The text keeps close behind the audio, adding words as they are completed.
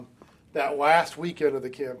that last weekend of the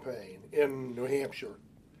campaign in New Hampshire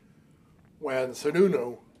when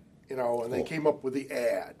Sununu, and they came up with the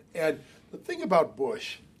ad. And the thing about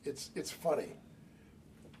Bush, it's funny.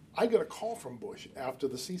 I got a call from Bush after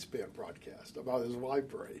the C-SPAN broadcast about his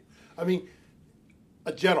library. I mean,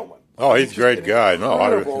 a gentleman. Oh, he's a great guy.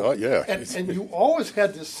 Yeah. And you always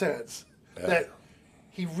had this sense that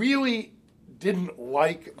he really didn't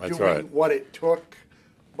like doing what it took,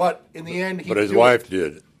 but in the end, But his wife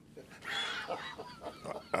did.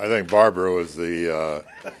 I think Barbara was the,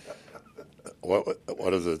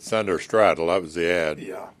 what is it, Senator Straddle, that was the ad.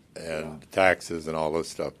 Yeah. And taxes and all this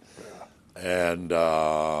stuff. Yeah. And,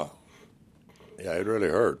 it really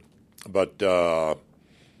hurt. But... Do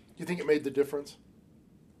you think it made the difference?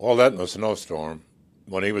 Well, that and the snowstorm.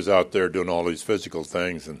 When he was out there doing all these physical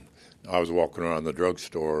things, and I was walking around the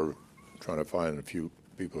drugstore trying to find a few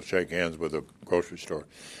people to shake hands with at the grocery store.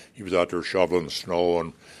 He was out there shoveling the snow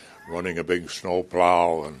and running a big snow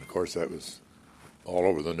plow, and, of course, that was all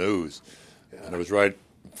over the news. Yeah. And it was right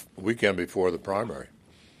weekend before the primary.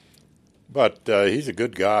 But he's a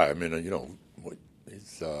good guy. I mean,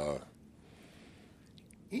 he's...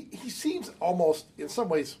 He seems almost, in some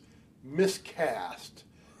ways, miscast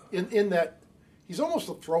in that he's almost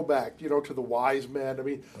a throwback, to the wise men. I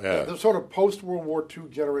mean, the sort of post-World War II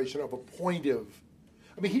generation of appointive.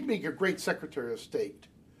 I mean, he'd make a great Secretary of State.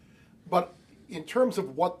 But in terms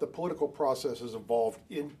of what the political process has evolved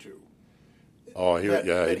into,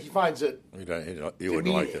 he finds it he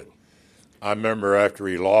wouldn't like it. I remember after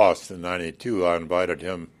he lost in 92, I invited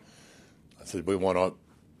him. I said, we want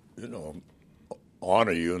to,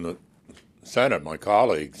 honor you in the Senate, my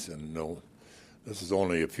colleagues, and this is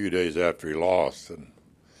only a few days after he lost. And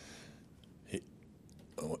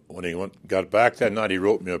when he got back that night, he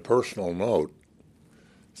wrote me a personal note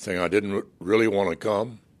saying I didn't really want to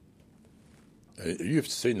come. You've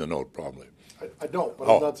seen the note probably. I don't, but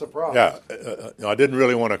I'm not surprised. Yeah, I didn't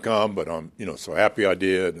really want to come, but I'm so happy I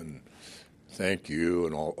did, and thank you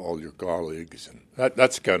and all your colleagues. And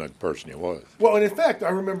that's the kind of person he was. Well, and in fact, I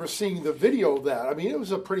remember seeing the video of that. I mean, it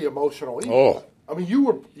was a pretty emotional evening. Oh. I mean,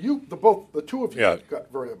 the two of you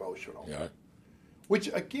got very emotional. Yeah. Which,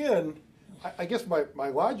 again, I guess my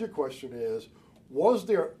larger question is, was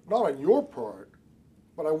there, not on your part,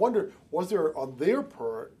 but I wonder, was there on their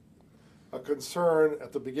part a concern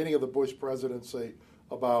at the beginning of the Bush presidency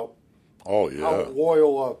about how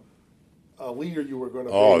loyal a leader you were going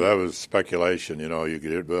to be? Oh, that was speculation. You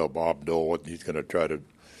could hear, Bob Dole, he's going to try to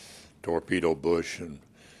torpedo Bush.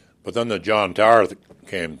 But then the John Tower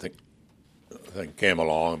came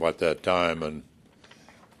along about that time, and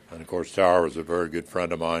of course Tower was a very good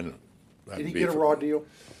friend of mine. Did he get a raw deal?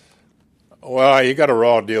 Well, he got a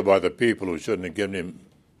raw deal by the people who shouldn't have given him.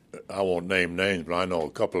 I won't name names, but I know a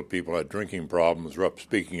couple of people had drinking problems, were up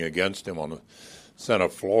speaking against him on the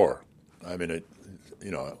Senate floor. I mean,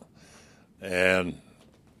 and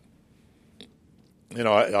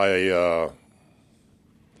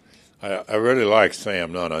I really like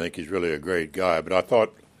Sam Nunn. I think he's really a great guy. But I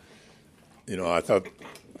thought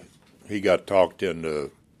he got talked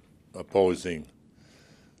into opposing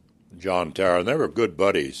John Tower, and they were good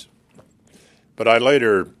buddies. But I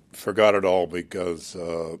later forgot it all because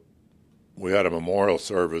we had a memorial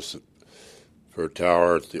service for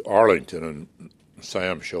Tower at the Arlington, and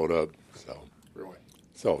Sam showed up. Really?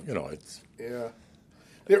 So it's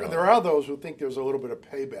there are those who think there's a little bit of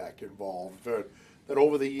payback involved. That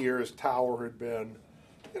over the years Tower had been,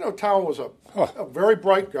 Tower was a very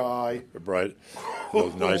bright guy. Bright,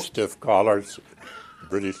 those nice stiff collars,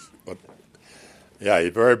 British. But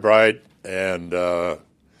he's very bright and.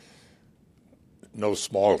 No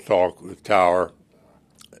small talk with Tower,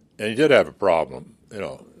 and he did have a problem.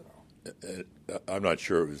 I'm not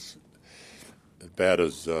sure it was as bad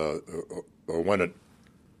as or when it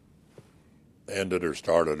ended or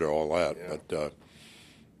started or all that. Yeah.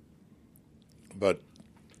 But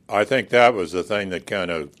I think that was the thing that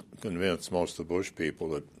kind of convinced most of the Bush people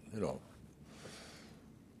that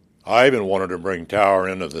I even wanted to bring Tower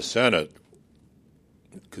into the Senate,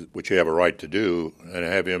 which you have a right to do, and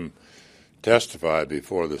have him testified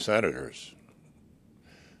before the senators,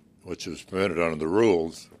 which was permitted under the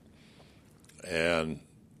rules, and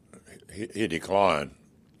he declined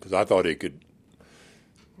because I thought he could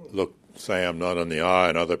look Sam Nunn in the eye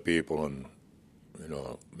and other people and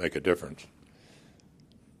make a difference.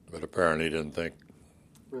 But apparently he didn't think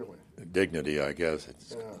dignity. I guess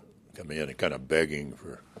it's can be any kind of begging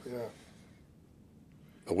for. Yeah.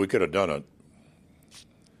 But we could have done it.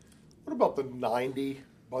 What about the '90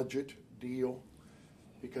 budget deal?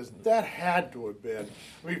 Because that had to have been.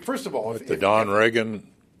 I mean, first of all, the Don Reagan.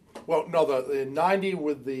 Well, no, the in '90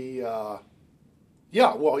 with the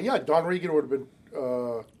Don Regan would have been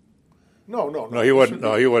No, he wasn't.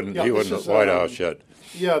 No, he wasn't. He wasn't at the White House yet.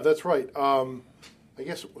 Yeah, that's right. I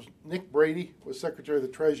guess it was Nick Brady was Secretary of the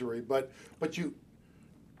Treasury, but you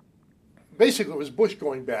basically it was Bush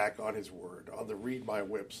going back on his word on the "Read My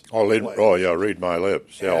Lips." Read my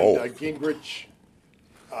lips. Yeah. And, Gingrich,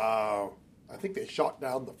 I think they shot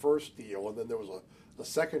down the first deal, and then there was a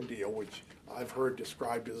second deal, which I've heard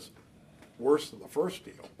described as worse than the first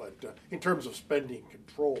deal, but in terms of spending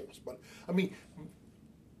controls. But I mean,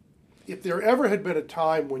 if there ever had been a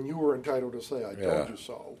time when you were entitled to say "I told you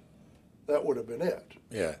so," that would have been it.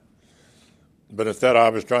 Yeah. But instead, I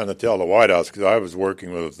was trying to tell the White House, because I was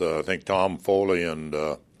working with, I think, Tom Foley and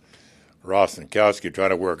Ross Nkowski,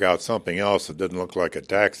 trying to work out something else that didn't look like a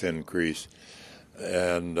tax increase.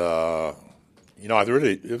 And,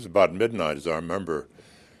 it was about midnight, as I remember,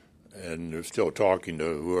 and they were still talking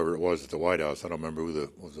to whoever it was at the White House. I don't remember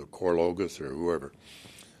was it Corlogus or whoever.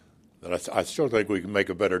 And I still think we can make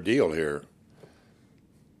a better deal here.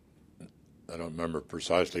 I don't remember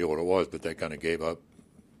precisely what it was, but they kind of gave up.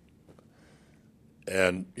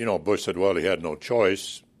 And, Bush said, well, he had no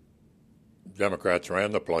choice. Democrats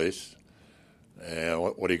ran the place. And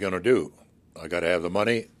what are you going to do? I got to have the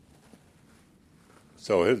money.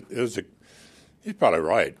 So he's probably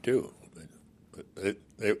right, too.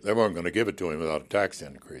 They weren't going to give it to him without a tax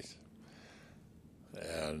increase.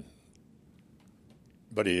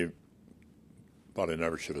 But he probably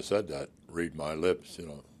never should have said that. Read my lips,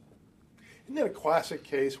 Isn't that a classic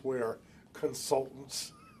case where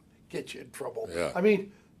consultants get you in trouble? Yeah. I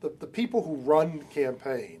mean, the people who run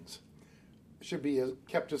campaigns should be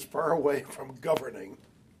kept as far away from governing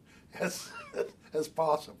as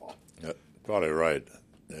possible. Yeah, probably right.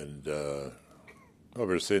 And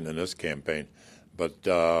we're seeing in this campaign. But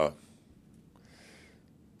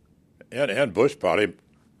and Bush probably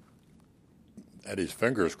had his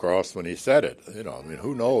fingers crossed when he said it.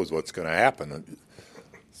 Who knows what's going to happen?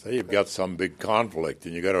 Say you've got some big conflict,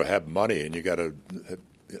 and you got to have money, and you got to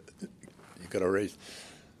raise.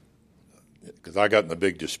 Because I got in a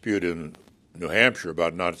big dispute in New Hampshire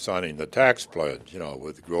about not signing the tax pledge,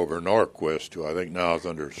 with Grover Norquist, who I think now is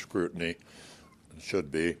under scrutiny, and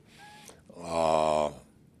should be.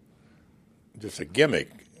 Just a gimmick,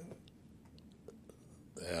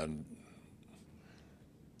 and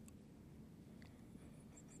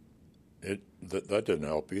that didn't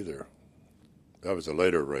help either. That was a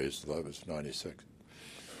later race. That was 96.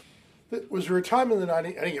 Was there a time in the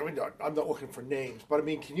 90s, I'm not looking for names, but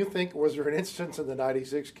can you think, was there an instance in the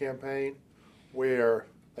 96 campaign where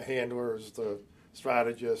the handlers, the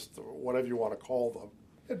strategists, whatever you want to call them,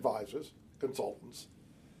 advisors, consultants,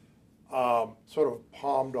 sort of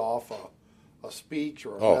palmed off a speech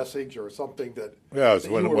or a message or something that, it's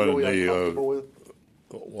that you were really uncomfortable with?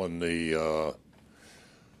 When the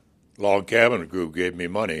log cabin group gave me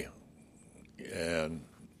money, and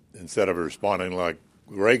instead of responding like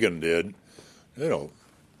Reagan did,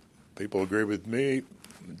 people agree with me,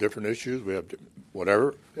 different issues, we have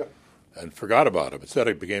whatever, and forgot about it. Instead,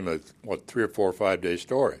 it became a 3 or 4 or 5 day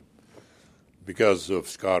story because of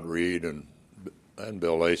Scott Reed and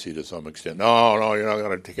Bill Lacey to some extent. No, you're not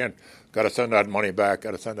going to. Got to send that money back.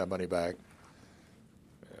 Got to send that money back.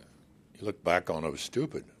 You look back on it, was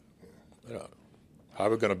stupid. How are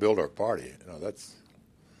we going to build our party? That's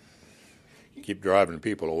keep driving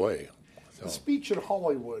people away. So. The speech in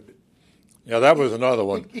Hollywood. Yeah, that was another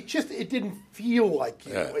one. It didn't feel like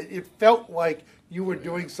you. Yeah. It felt like you were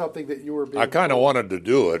doing something that you were being. I kind of wanted to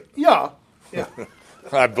do it. Yeah.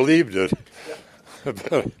 I believed it.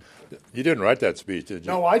 Yeah. You didn't write that speech, did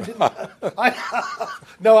you? No, I didn't.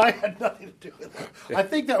 No, I had nothing to do with it. I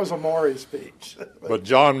think that was a Maury speech. But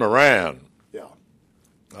John Moran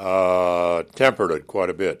Yeah. Tempered it quite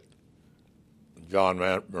a bit. John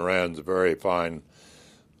Moran's a very fine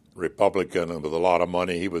Republican and with a lot of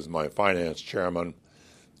money. He was my finance chairman.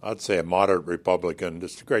 I'd say a moderate Republican,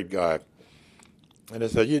 just a great guy. And I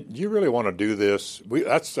said, you really want to do this?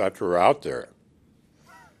 That's after we're out there.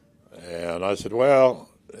 And I said, well,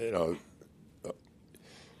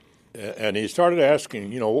 and he started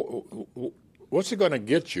asking, what's it going to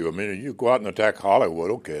get you? You go out and attack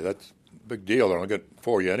Hollywood. Okay, that's a big deal. They're going to get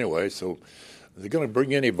for you anyway. So are they going to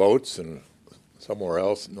bring any votes and somewhere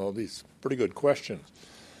else? And all these pretty good questions,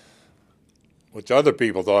 which other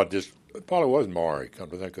people thought it probably was Maury, come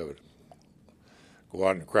to think of it. Go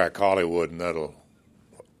out and crack Hollywood, and that'll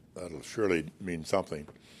surely mean something.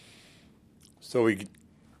 So he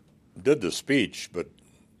did the speech, but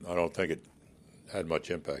I don't think it had much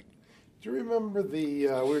impact. Do you remember we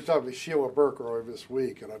were talking to Sheila Burke earlier this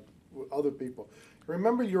week and other people.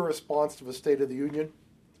 remember your response to the State of the Union?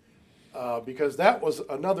 Because that was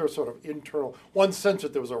another sort of internal, one sense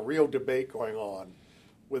that there was a real debate going on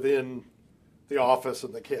within the office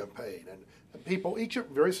and the campaign. And people, each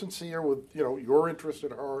very sincere with, your interest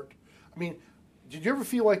at heart. I mean, did you ever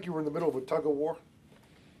feel like you were in the middle of a tug of war?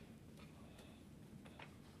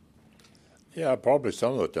 Yeah, probably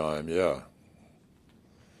some of the time, yeah.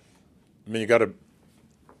 I mean, you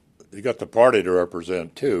got the party to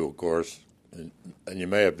represent too, of course, and you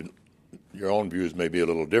may have your own views may be a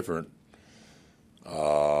little different.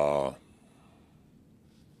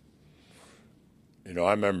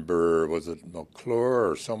 I remember, was it McClure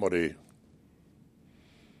or somebody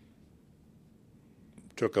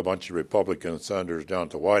took a bunch of Republican senators down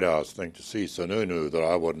to the White House, I think, to see Sununu, that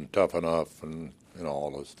I wasn't tough enough, and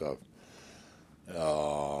all this stuff.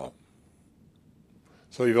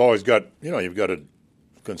 So you've always got, you've got a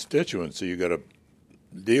constituency you got to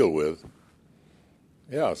deal with.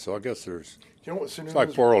 Yeah, so I guess there's. It's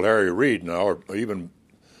like poor old Harry Reid now, or even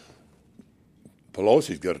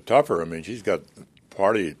Pelosi's got it tougher. I mean, she's got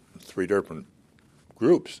party 3 different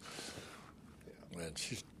groups, and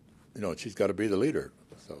she's got to be the leader.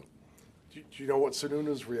 So, do you know what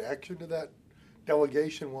Sununu's reaction to that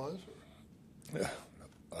delegation was? Yeah,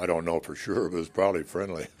 I don't know for sure, but it was probably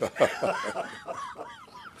friendly.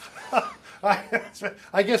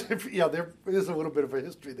 I guess there is a little bit of a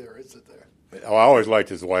history there, isn't there? Oh, I always liked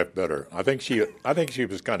his wife better. I think she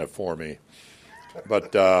was kind of for me,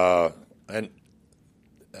 but and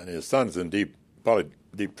his son's in probably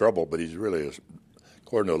deep trouble. But he's really,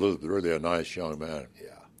 according to Elizabeth, really a nice young man.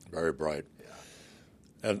 Yeah, very bright.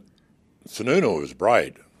 Yeah, and Sununu was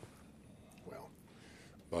bright. Well,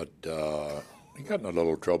 but he got in a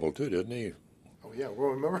little trouble too, didn't he? Oh yeah, well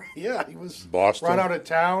remember, yeah, he was Boston. Run out of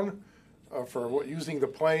town. For using the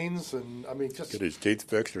planes, and I mean, just get his teeth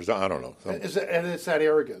fixed, or something. I don't know. And it's that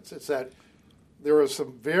arrogance. It's that there are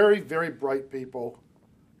some very, very bright people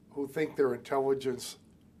who think their intelligence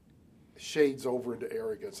shades over into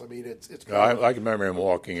arrogance. I mean, it's. I can remember him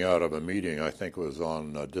walking out of a meeting. I think it was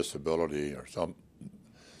on disability or some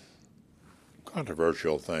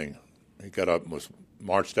controversial thing. He got up and was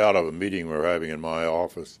marched out of a meeting we were having in my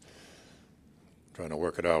office, trying to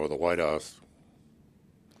work it out with the White House.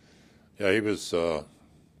 Yeah, he was, I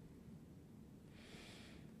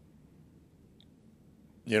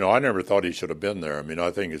never thought he should have been there. I mean,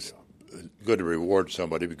 I think it's good to reward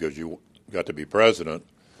somebody because you got to be president,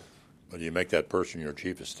 but you make that person your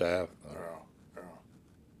chief of staff?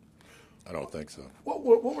 I don't think so. What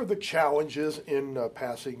were the challenges in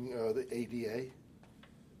passing the ADA?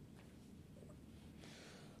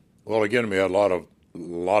 Well, again, we had a lot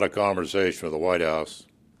of conversation with the White House.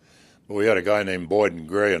 We had a guy named Boyden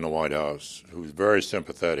Gray in the White House who was very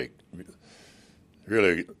sympathetic.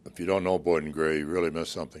 Really, if you don't know Boyden Gray, you really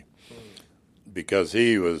missed something. Because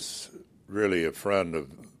he was really a friend of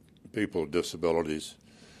people with disabilities,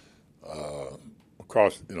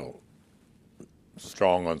 across,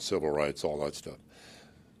 strong on civil rights, all that stuff.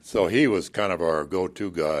 So he was kind of our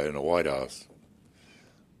go-to guy in the White House.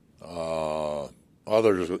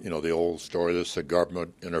 Others, the old story, this is the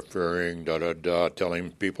government interfering,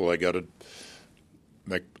 telling people they got to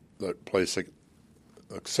make that place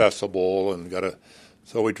accessible and got to.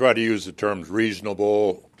 So we try to use the terms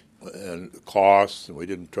reasonable and costs, and we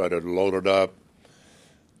didn't try to load it up.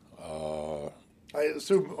 I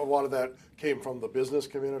assume a lot of that came from the business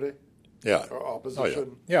community. Yeah. Or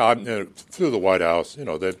opposition. Oh, yeah. Through the White House,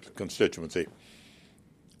 the constituency.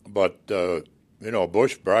 But.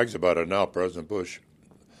 Bush brags about it now, President Bush,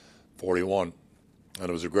 41. And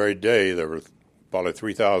it was a great day. There were probably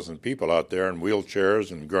 3,000 people out there in wheelchairs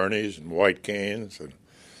and gurneys and white canes.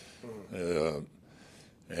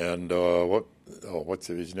 What's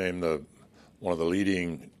his name? One of the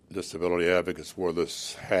leading disability advocates wore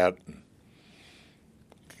this hat. And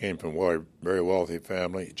came from a very wealthy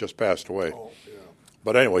family. He just passed away. Oh, yeah.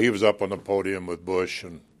 But anyway, he was up on the podium with Bush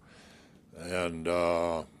and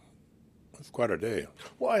it's quite a day.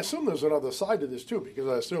 Well, I assume there's another side to this, too, because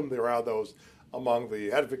I assume there are those among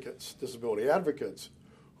the advocates, disability advocates,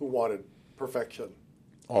 who wanted perfection.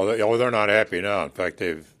 Oh, they're not happy now. In fact,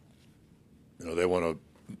 they want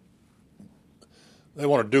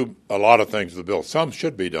to do a lot of things to the bill. Some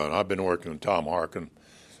should be done. I've been working with Tom Harkin,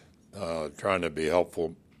 trying to be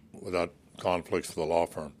helpful without conflicts with the law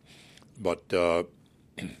firm. But,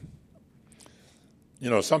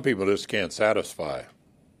 some people just can't satisfy.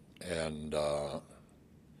 And I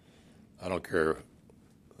don't care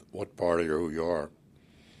what party or who you are.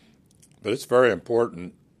 But it's very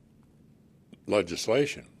important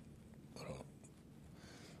legislation.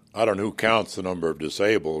 I don't know who counts the number of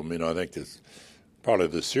disabled. I mean, I think probably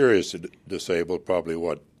the serious disabled,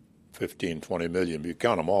 probably, 15, 20 million. If you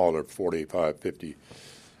count them all, there are 45, 50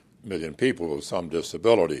 million people with some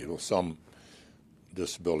disability. Well, some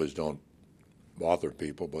disabilities don't bother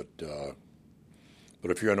people, but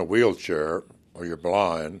if you're in a wheelchair or you're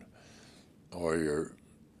blind or you're,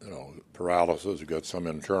 paralysis, you've got some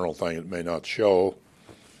internal thing that may not show,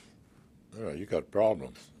 you got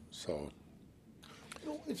problems. So,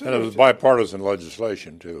 and it was bipartisan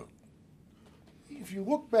legislation too. If you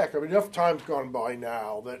look back, enough time's gone by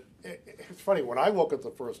now that it's funny, when I look at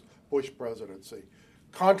the first Bush presidency,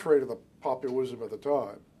 contrary to the populism at the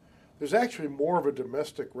time, there's actually more of a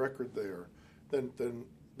domestic record there than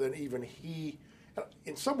even he.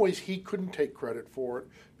 In some ways, he couldn't take credit for it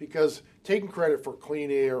because taking credit for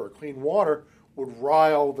clean air or clean water would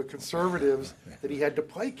rile the conservatives that he had to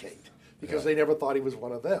placate because they never thought he was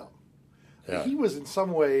one of them. Yeah. He was in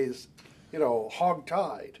some ways,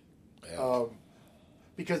 hog-tied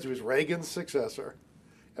because he was Reagan's successor,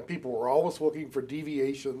 and people were always looking for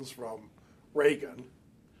deviations from Reagan.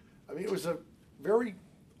 It was a very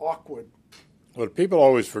awkward. Well, people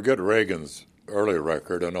always forget Reagan's early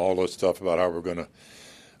record and all this stuff about how we're going to.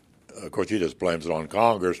 Of course, he just blames it on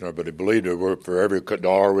Congress, and everybody believed it. For every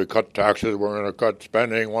dollar we cut taxes, we're going to cut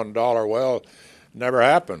spending $1. Well, it never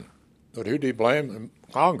happened. But who did he blame?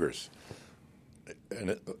 Congress.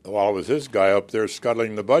 And while it was his guy up there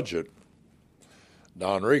scuttling the budget,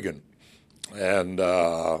 Don Regan. And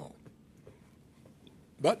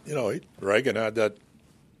but Reagan had that.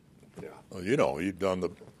 Yeah. Well, he'd done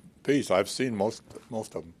the piece. I've seen most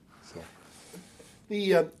of them. So.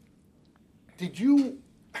 Did you?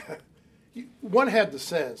 One had the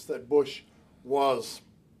sense that Bush was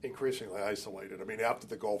increasingly isolated. After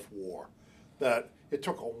the Gulf War, that it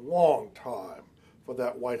took a long time for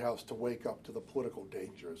that White House to wake up to the political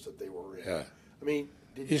dangers that they were in. Yeah.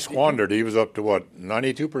 He squandered. He was up to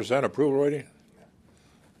 92% approval rating,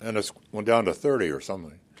 and it went down to 30 or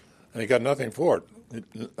something, and he got nothing for it.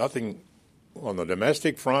 Nothing on the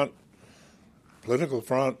domestic front, political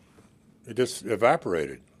front. It just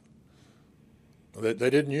evaporated. They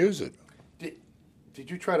didn't use it. Did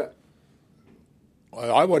you try to?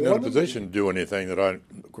 I wasn't in a position to do anything that I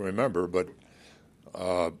can remember, but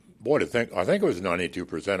I think it was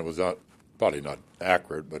 92%. It was probably not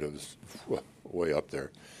accurate, but it was way up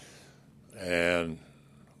there. And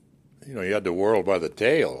he had the world by the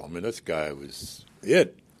tail. This guy was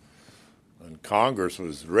it, and Congress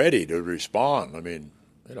was ready to respond.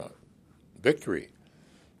 Victory.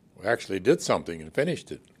 We actually did something and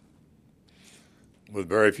finished it with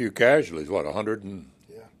very few casualties. 100 and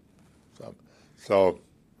something. So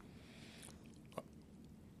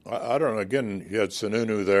I don't know. Again, you had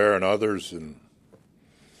Sununu there and others, and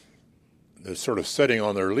they're sort of sitting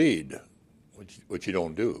on their lead, which you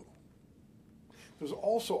don't do. There's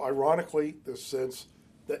also, ironically, this sense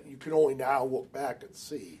that you can only now look back and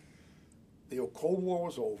see the Cold War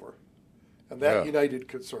was over, and that united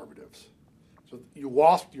conservatives. So you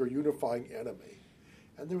lost your unifying enemy.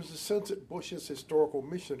 And there was a sense that Bush's historical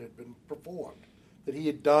mission had been performed, that he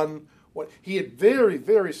had done what he had very,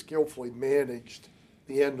 very skillfully managed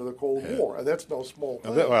the end of the Cold War, and that's no small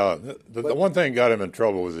thing. The one thing got him in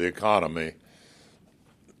trouble was the economy,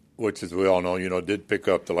 which, as we all know, did pick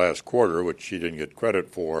up the last quarter, which he didn't get credit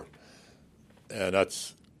for, and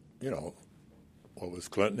that's, what was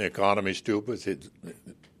Clinton? The economy stupid?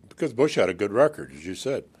 Because Bush had a good record, as you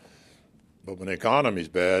said, but when the economy's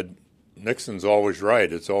bad, Nixon's always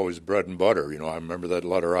right. It's always bread and butter. I remember that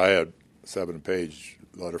letter I had, 7-page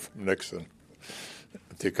letter from Nixon.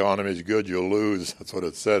 If the economy's good, you'll lose. That's what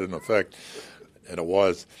it said, in effect, and it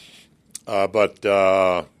was. But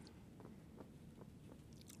I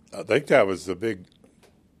think that was the big.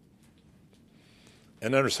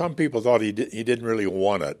 And then some people thought he didn't really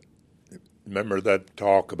want it. Remember that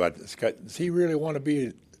talk about this guy? Does he really want to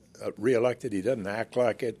be reelected? He doesn't act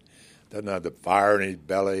like it. Doesn't have the fire in his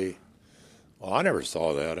belly. Well, I never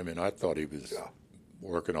saw that. I thought he was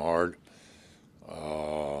working hard.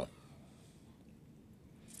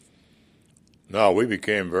 No, we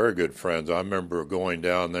became very good friends. I remember going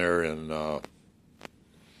down there in, was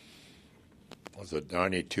it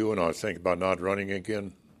 92, and I was thinking about not running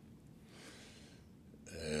again.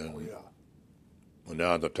 And went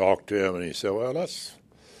down to talk to him, and he said, well, let's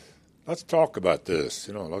talk about this.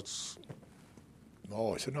 I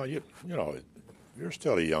said, no, you're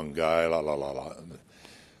still a young guy, la, la, la, la.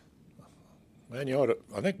 Man, you ought to,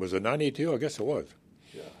 I think, was it 92? I guess it was.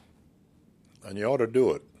 Yeah. And you ought to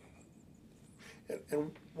do it.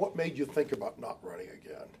 And what made you think about not running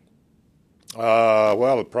again?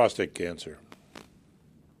 Well, prostate cancer.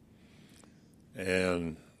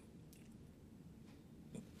 And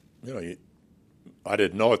I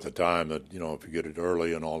didn't know at the time that, if you get it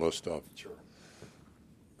early and all this stuff, Sure.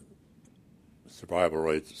 survival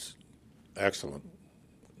rate's excellent.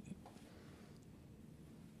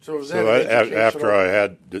 So was that after I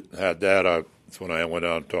had that, that's when I went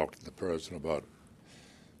out and talked to the president about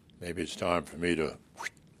maybe it's time for me to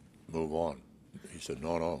move on. He said,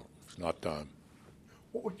 no, it's not time.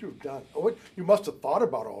 What would you have done? You must have thought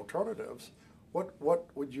about alternatives. What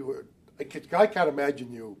would you? I can't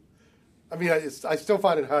imagine you. I mean, I still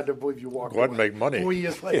find it hard to believe you walked Go ahead and make money. 4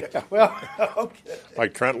 years later. Yeah. Well, okay.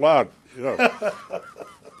 Like Trent Loud, I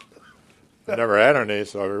never had any,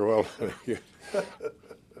 so I very well.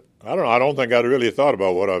 I don't know. I don't think I'd really thought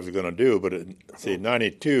about what I was going to do, but see,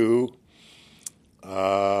 92.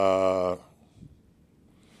 Well,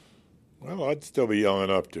 I'd still be young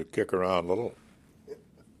enough to kick around a little.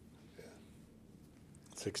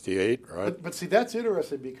 68, right? But see, that's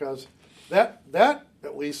interesting because that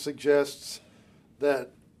at least suggests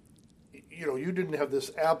that you didn't have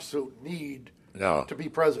this absolute need to be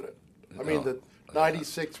president. I mean, that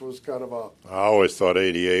 96 was kind of a... I always thought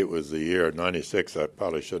 88 was the year. 96, I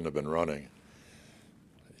probably shouldn't have been running.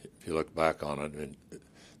 If you look back on it, I mean,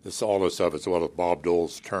 all this stuff is well as Bob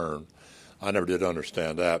Dole's turn. I never did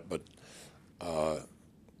understand that, but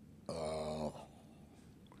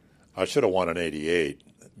I should have won in 88.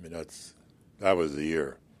 I mean, that was the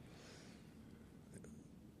year.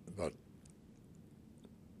 But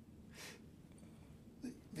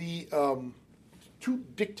the two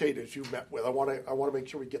dictators you met with, I want to make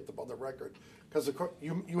sure we get them on the record, because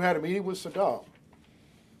you had a meeting with Saddam.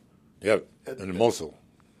 Yeah, in Mosul.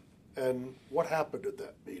 And what happened at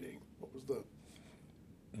that meeting? What was the...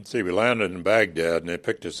 Let's see, we landed in Baghdad, and they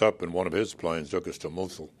picked us up in one of his planes, took us to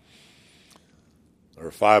Mosul. There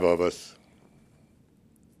were 5 of us.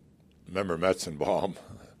 Remember Metzenbaum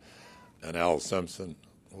and Al Simpson,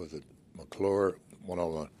 was it McClure,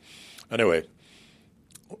 101. Anyway,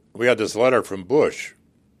 we had this letter from Bush,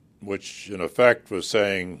 which in effect was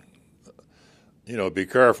saying, be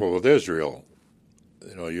careful with Israel.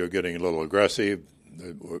 You're getting a little aggressive.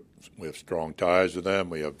 We have strong ties with them.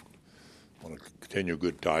 We want to continue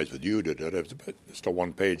good ties with you. It's just a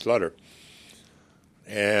one-page letter.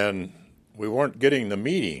 And we weren't getting the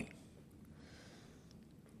meeting.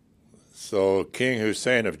 So King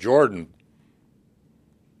Hussein of Jordan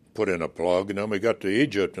put in a plug, and then we got to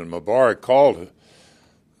Egypt, and Mubarak called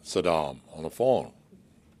Saddam on the phone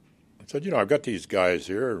and said, I've got these guys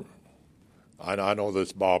here. I know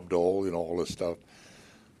this Bob Dole, all this stuff,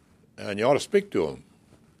 and you ought to speak to them.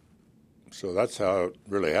 So that's how it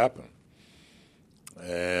really happened.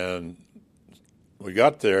 And we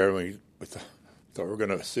got there, and we thought we were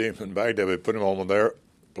going to see him in Baghdad. We put him on their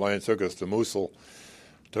plane, took us to Mosul,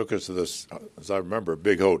 took us to this, as I remember, a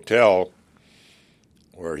big hotel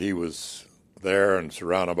where he was there and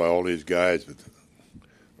surrounded by all these guys with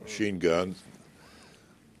machine guns.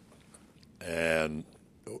 And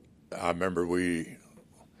I remember we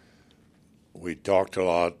talked a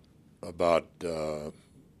lot about,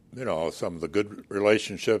 some of the good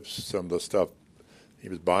relationships, some of the stuff he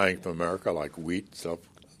was buying from America, like wheat, stuff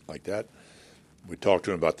like that. We talked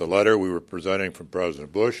to him about the letter we were presenting from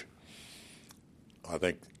President Bush. I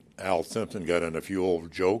think Al Simpson got in a few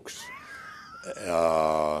old jokes.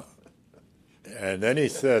 And then he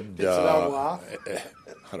said, I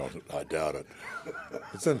doubt it.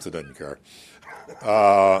 Simpson didn't care.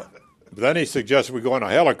 But then he suggested we go on a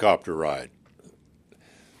helicopter ride.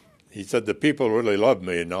 He said, the people really love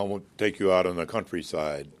me, and I'll take you out on the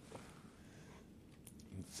countryside.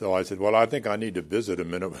 So I said, well, I think I need to visit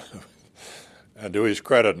him in a... And to his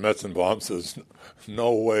credit, Metzenbaum says,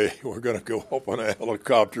 no way, we're going to go up on a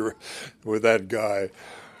helicopter with that guy.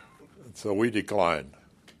 So we declined.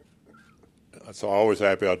 So I was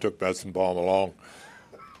happy I took Metzenbaum along.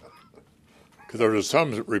 Because there was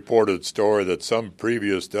some reported story that some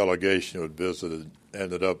previous delegation who had visited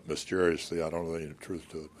ended up mysteriously. I don't know any truth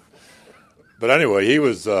to it. But anyway, he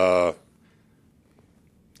was, I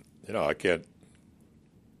can't,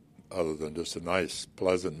 other than just a nice,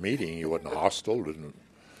 pleasant meeting. He wasn't hostile. Didn't.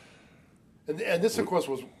 And this, of course,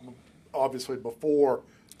 was obviously before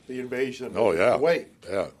the invasion of Kuwait.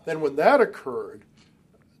 Yeah. Then when that occurred,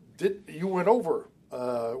 you went over,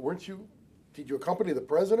 weren't you? Did you accompany the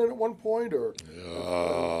president at one point, or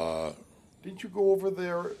didn't you go over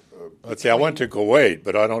there? Let's see. I went to Kuwait,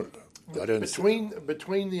 but I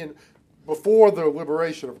didn't. Before the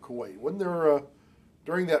liberation of Kuwait, wasn't there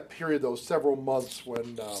during that period, those several months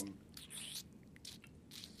when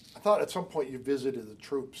I thought at some point you visited the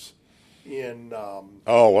troops in.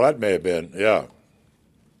 That may have been, yeah.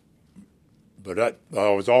 But I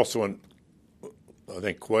was also in. I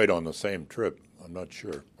think, Kuwait on the same trip. I'm not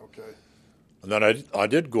sure. Okay. And then I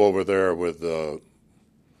did go over there with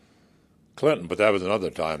Clinton, but that was another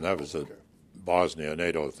time. That was a Bosnia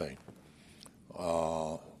NATO thing.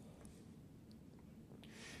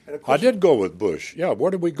 I did go with Bush. Yeah,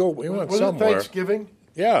 where did we go? We went somewhere. Was it Thanksgiving?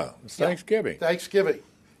 Yeah, it was Thanksgiving. Thanksgiving.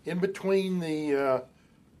 In between the I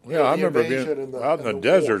remember being out in the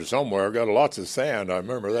desert war. somewhere, got lots of sand. I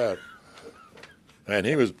remember that. And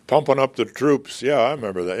he was pumping up the troops. Yeah, I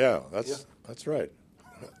remember that. Yeah, that's right.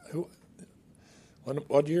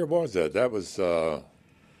 What year was that? That was. It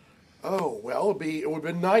would have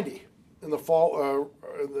been 90 in the fall.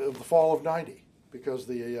 The fall of 90, because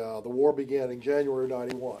the war began in January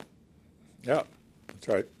 91. Yeah, that's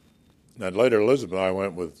right. And later, Elizabeth and I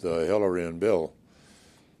went with Hillary and Bill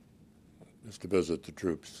just to visit the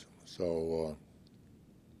troops. So.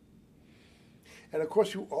 And of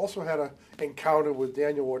course, you also had an encounter with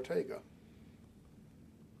Daniel Ortega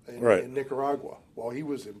in Nicaragua while he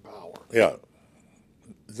was in power. Yeah.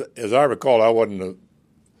 As I recall,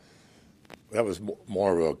 that was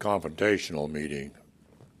more of a confrontational meeting.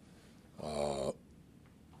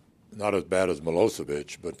 Not as bad as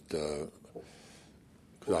Milosevic, but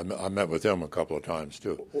cause I met with him a couple of times,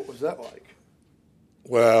 too. What was that like?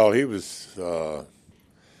 Well, he was,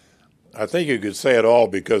 I think you could say it all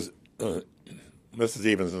because this is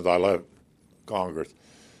even since I left Congress.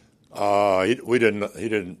 We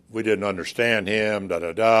didn't understand him.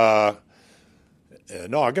 No,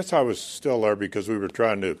 I guess I was still there because we were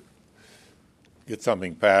trying to get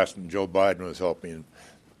something passed, and Joe Biden was helping.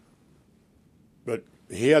 But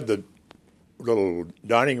he had the little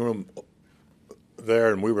dining room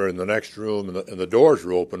there, and we were in the next room, and the doors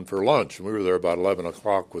were open for lunch. And we were there about 11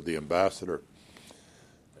 o'clock with the ambassador.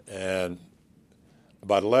 And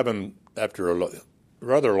about 11, after a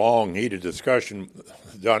rather long, heated discussion,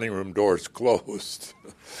 the dining room doors closed.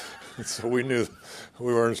 So we knew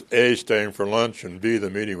we weren't A, staying for lunch, and B, the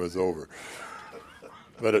meeting was over.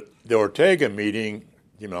 But at the Ortega meeting,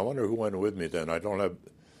 I wonder who went with me then. I don't have.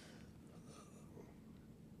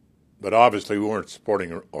 But obviously we weren't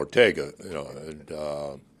supporting Ortega, and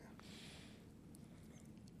I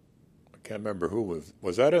can't remember who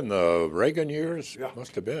was that in the Reagan years? Yeah.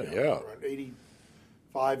 Must have been, yeah. Around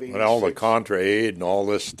 85, 86. And all the Contra aid and all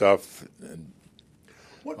this stuff. And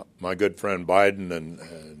my good friend Biden and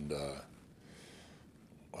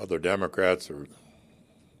other Democrats are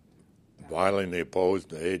violently opposed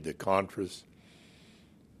to aid to Contras.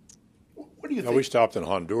 What do you think? We stopped in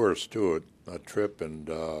Honduras, too, a trip, and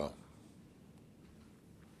El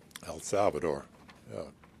Salvador. Yeah.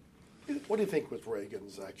 What do you think was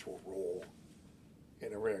Reagan's actual role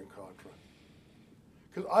in Iran-Contra?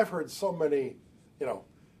 Because I've heard so many,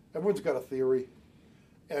 everyone's got a theory.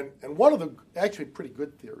 And one of the actually pretty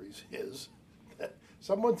good theories is that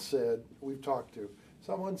someone said,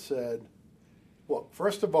 well,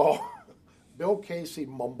 first of all, Bill Casey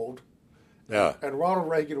mumbled, and Ronald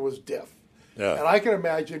Reagan was deaf. Yeah. And I can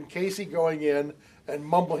imagine Casey going in and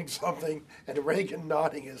mumbling something, and Reagan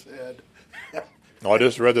nodding his head. I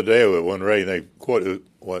just read the day when they quoted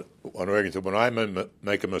when Reagan said, "When I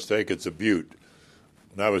make a mistake, it's a butte."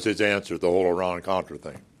 And that was his answer to the whole Iran-Contra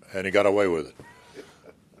thing, and he got away with it.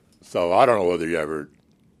 So I don't know whether he ever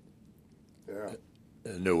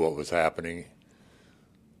knew what was happening.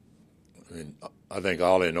 I mean, I think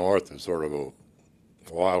Ollie North is sort of a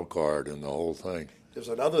wild card in the whole thing. There's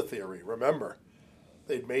another theory. Remember,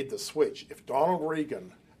 they'd made the switch. If Donald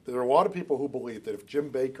Reagan, there are a lot of people who believe that if Jim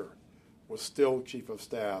Baker was still chief of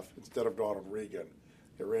staff instead of Donald Reagan,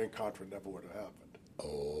 Iran-Contra never would have happened.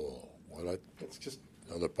 Oh, well, it's just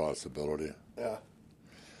another possibility. Yeah.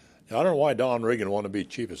 I don't know why Donald Reagan wanted to be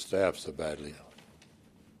chief of staff so badly.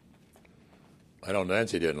 I know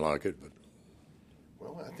Nancy didn't like it, but.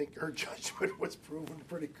 Well, I think her judgment was proven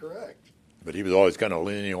pretty correct. But he was always kind of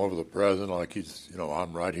leaning over the president, like he's,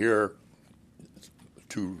 I'm right here.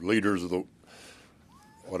 Two leaders of the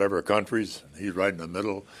whatever countries, he's right in the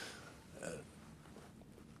middle.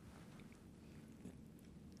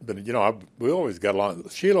 But we always got along.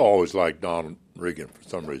 Sheila always liked Donald Reagan for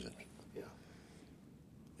some reason. Yeah.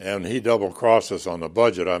 And he double-crossed us on the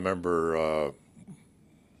budget. I remember.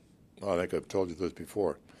 I think I've told you this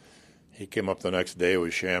before. He came up the next day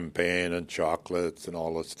with champagne and chocolates and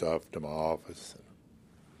all this stuff to my office.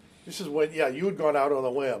 This is when, you had gone out on a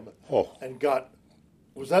limb and got,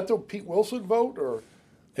 was that the Pete Wilson vote? Or?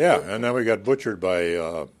 Yeah, and then we got butchered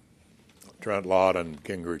by Trent Lott and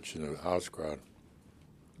Gingrich in the House crowd.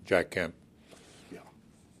 Jack Kemp. Yeah.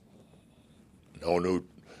 No new,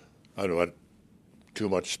 I don't know, too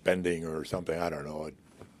much spending or something, I don't know.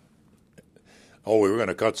 We were going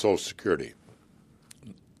to cut Social Security.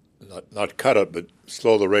 not cut it, but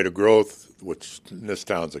slow the rate of growth, which in this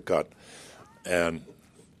town's a cut. And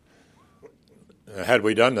had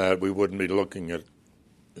we done that, we wouldn't be looking at,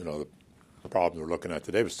 the problem we're looking at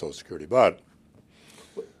today with Social Security. But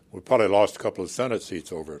we probably lost a couple of Senate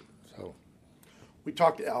seats over it. So we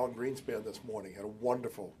talked to Alan Greenspan this morning, had a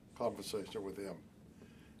wonderful conversation with him.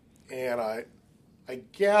 And I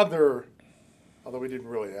gather, although we didn't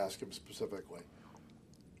really ask him specifically,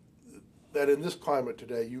 that in this climate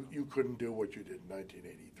today, you couldn't do what you did in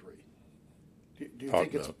 1983. Do you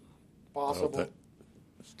think it's possible?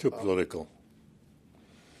 It's too political.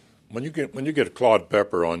 When you get Claude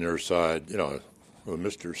Pepper on your side,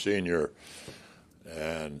 Mr. Senior,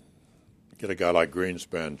 and get a guy like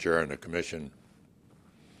Greenspan chairing the commission,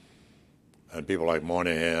 and people like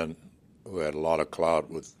Moynihan, who had a lot of clout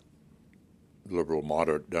with liberal,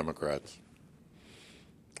 moderate Democrats.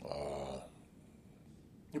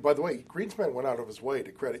 By the way, Greenspan went out of his way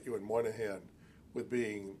to credit you and Moynihan with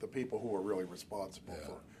being the people who were really responsible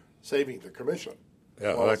for saving the commission.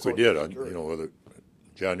 Yeah, I think we did.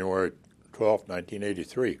 January 12th,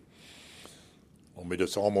 1983, when we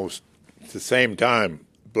just almost at the same time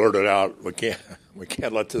blurted out, we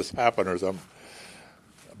can't let this happen or something.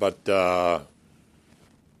 But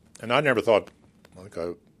and I never thought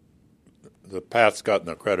the Pat's gotten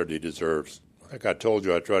the credit he deserves. I think I told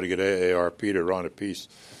you I tried to get AARP to run a piece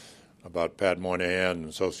about Pat Moynihan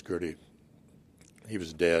and Social Security. He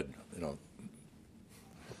was dead, didn't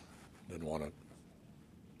want to.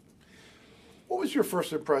 What was your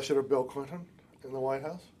first impression of Bill Clinton in the White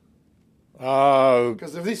House?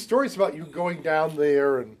 Because there are these stories about you going down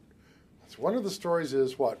there, and one of the stories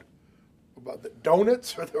is what? About the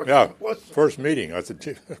donuts? First meeting. I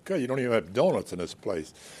said, God, you don't even have donuts in this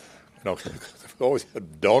place. They've always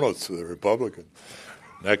had donuts for the Republicans.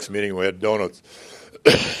 Next meeting, we had donuts.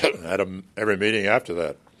 Had them every meeting after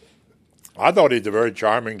that. I thought he's a very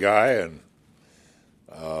charming guy, and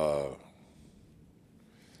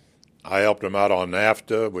I helped him out on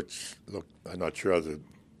NAFTA, which I'm not sure as I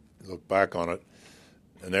look back on it.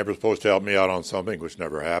 And they were supposed to help me out on something, which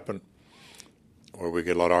never happened, where we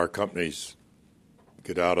could let our companies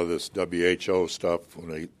get out of this WHO stuff when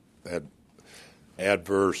they had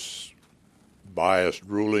adverse, biased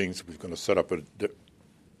rulings. We were going to set up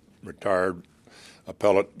retired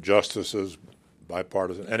appellate justices,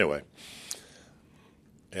 bipartisan. Anyway,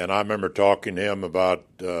 and I remember talking to him about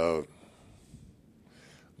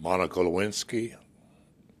Monica Lewinsky,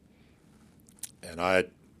 and I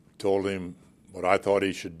told him what I thought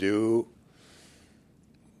he should do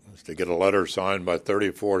was to get a letter signed by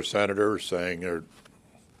 34 senators saying there's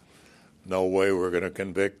no way we're going to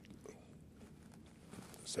convict.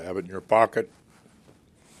 Just have it in your pocket.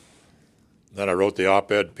 Then I wrote the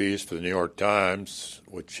op-ed piece for the New York Times,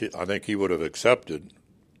 which I think he would have accepted,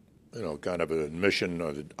 kind of an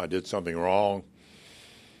admission I did something wrong,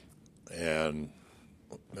 and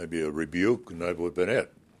maybe a rebuke, and that would have been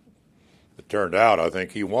it. It turned out I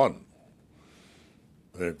think he won.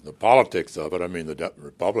 The politics of it, the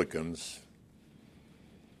Republicans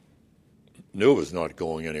knew it was not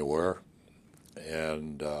going anywhere,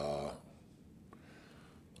 and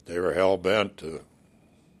they were hell-bent to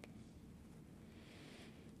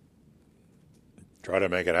try to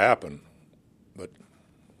make it happen. But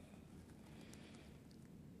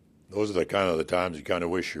those are the times you kind of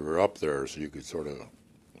wish you were up there so you could sort of,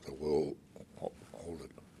 hold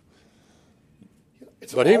it.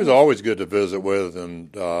 But he was always good to visit with,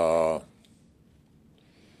 and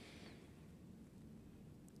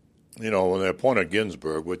when they appointed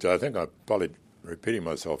Ginsburg, which I think I'm probably repeating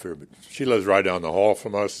myself here, but she lives right down the hall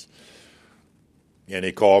from us, and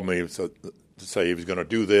he called me to say he was going to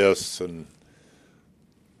do this, and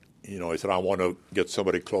he said, I want to get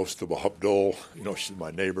somebody close to Bob Dole. She's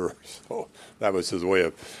my neighbor, so that was his way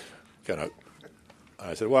of kind of.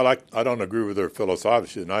 I said, well, I don't agree with her philosophically.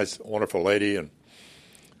 She's a nice, wonderful lady, and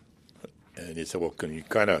he said, well, can you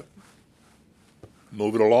kind of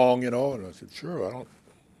move it along, And I said, sure, I don't.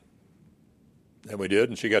 And we did,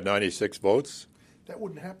 and she got 96 votes. That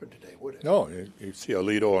wouldn't happen today, would it? No, you see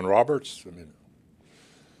Alito and Roberts.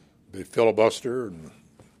 They filibuster and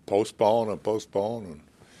postpone. And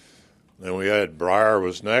then we had Breyer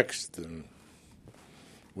was next, and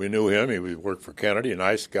we knew him. He worked for Kennedy, a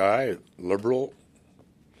nice guy, liberal.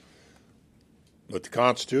 But the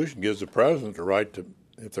Constitution gives the president the right to,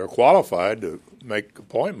 if they're qualified, to make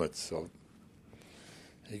appointments. So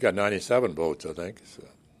he got 97 votes, I think. So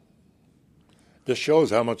this shows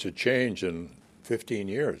how much it changed in 15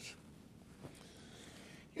 years.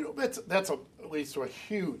 That's at least a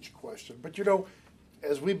huge question. But,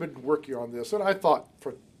 as we've been working on this, and I thought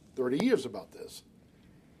for 30 years about this,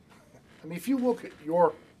 I mean, if you look at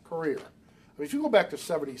your career, I mean, if you go back to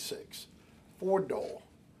 76, Ford Dole,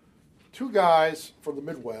 two guys from the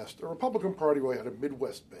Midwest, a Republican Party really had a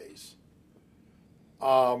Midwest base.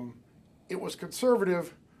 It was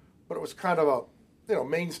conservative, but it was kind of a,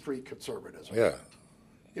 Main Street conservatism. Yeah.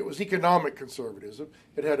 It was economic conservatism.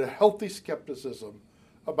 It had a healthy skepticism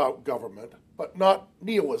about government, but not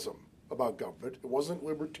nihilism about government. It wasn't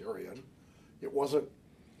libertarian. It wasn't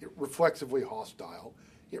reflexively hostile.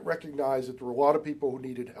 It recognized that there were a lot of people who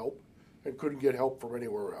needed help and couldn't get help from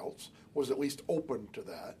anywhere else, was at least open to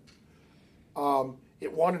that.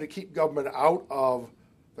 It wanted to keep government out of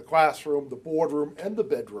the classroom, the boardroom, and the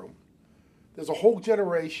bedroom. There's a whole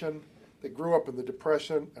generation that grew up in the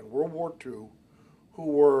Depression and World War II who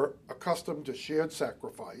were accustomed to shared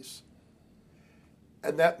sacrifice.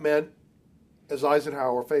 And that meant, as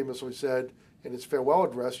Eisenhower famously said in his farewell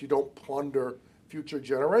address, you don't plunder future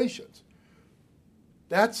generations.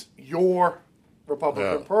 That's your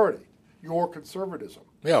Republican Party, your conservatism.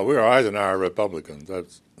 Yeah, we're Eisenhower Republicans.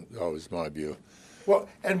 That's always my view. Well,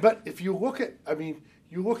 but if you look at,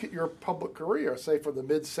 you look at your public career, say from the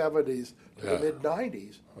mid-'70s to the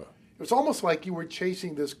mid-'90s, it was almost like you were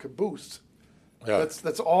chasing this caboose. Yeah.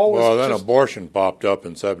 That's always. Well, then abortion popped up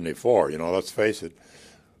in '74. Let's face it.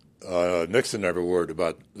 Nixon never worried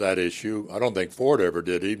about that issue. I don't think Ford ever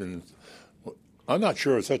did. I'm not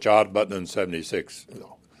sure it was such a hot button in '76.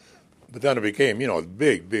 No. But then it became, a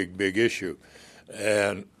big, big, big issue,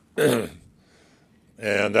 and and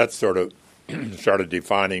that sort of started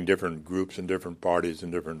defining different groups and different parties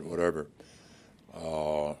and different whatever.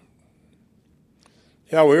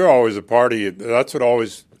 We were always a party. That's what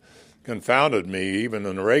always confounded me, even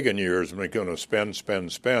in the Reagan years, when we were going to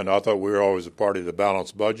spend. I thought we were always a party of the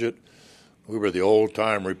balanced budget. We were the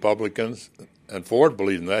old-time Republicans, and Ford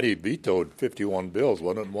believed in that. He vetoed 51 bills,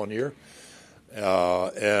 wasn't it, in 1 year?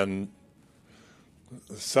 And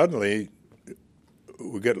suddenly,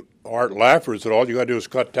 we get Art Laffer said, all you got to do is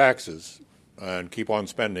cut taxes and keep on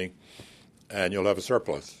spending, and you'll have a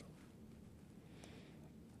surplus.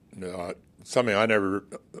 Something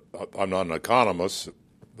I'm not an economist,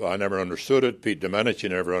 but I never understood it. Pete Domenici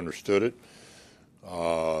never understood it.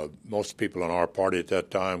 Most people in our party at that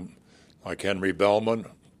time, like Henry Bellman,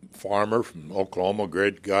 farmer from Oklahoma,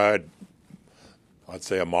 great guy, I'd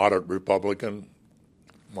say a moderate Republican,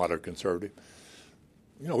 moderate conservative.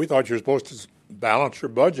 We thought you were supposed to balance your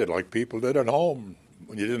budget like people did at home.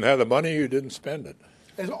 When you didn't have the money, you didn't spend it.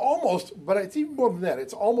 But it's even more than that.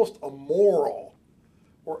 It's almost a moral,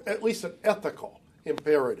 or at least an ethical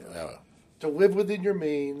imperative to live within your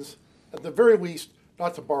means, at the very least,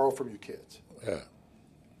 not to borrow from your kids. Yeah.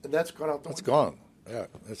 And that's gone out the window. That's gone. Yeah.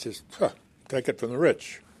 That's just, take it from the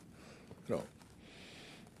rich.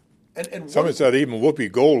 And somebody said even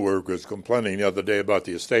Whoopi Goldberg was complaining the other day about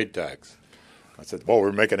the estate tax. I said,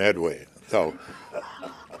 we're making headway. So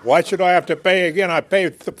why should I have to pay again? I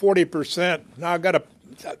paid 40%. Now I got to,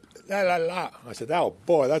 I said, oh,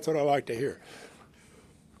 boy, that's what I like to hear.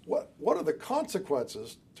 What are the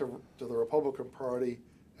consequences to the Republican Party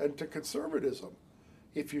and to conservatism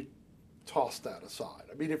if you toss that aside?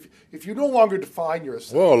 If you no longer define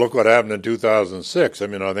yourself. Well, look what happened in 2006.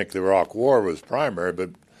 I think the Iraq War was primary,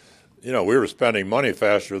 but, we were spending money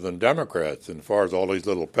faster than Democrats. And as far as all these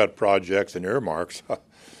little pet projects and earmarks,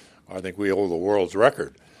 I think we hold the world's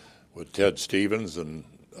record with Ted Stevens and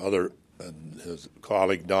his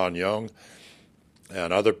colleague Don Young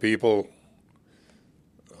and other people.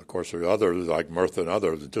 Of course, there are others like Murtha and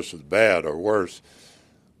others just as bad or worse.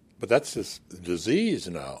 But that's just a disease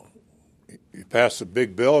now. You pass a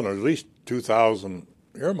big bill and there's at least 2,000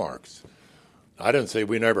 earmarks. I didn't say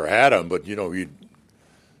we never had them, but,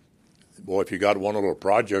 if you got one little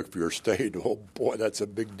project for your state, oh, boy, that's a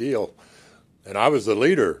big deal. And I was the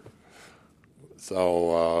leader.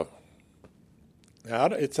 So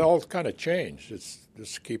it's all kind of changed. It's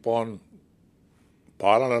just keep on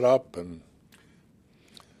piling it up.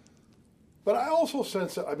 But I also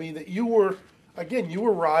sense that, that you were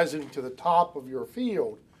rising to the top of your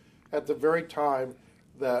field at the very time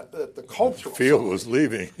that the cultural field side was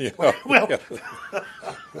leaving. Well,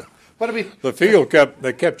 but the field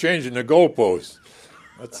kept changing the goalposts.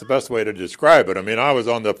 That's the best way to describe it. I was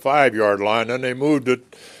on the 5-yard line, then they moved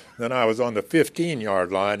it. Then I was on the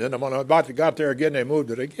 15-yard line. Then when I got there again, they moved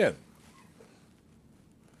it again.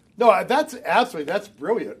 No, that's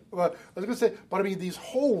brilliant. I was going to say, but these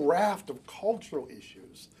whole raft of cultural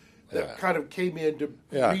issues that kind of came in to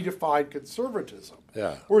redefine conservatism.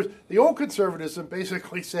 Yeah. Whereas the old conservatism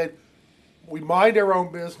basically said, we mind our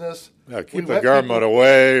own business. Yeah, keep the government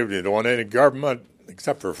away. You don't want any government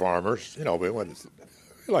except for farmers. We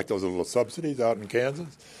like those little subsidies out in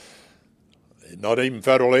Kansas. Not even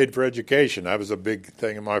federal aid for education. That was a big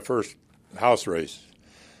thing in my first House race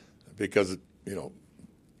because, and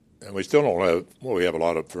we still don't have, we have a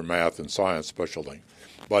lot of for math and science special thing.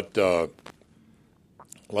 But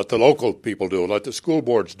let the local people do it. Let the school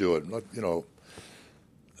boards do it.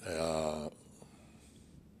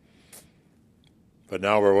 But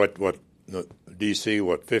now we're what D.C.,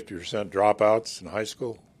 50% dropouts in high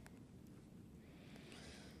school?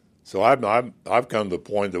 So I've come to the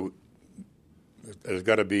point that there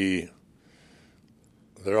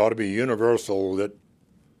ought to be universal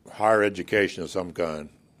higher education of some kind.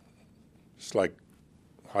 It's like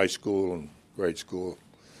high school and grade school.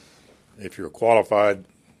 If you're qualified,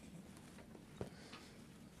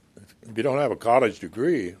 if you don't have a college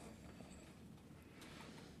degree,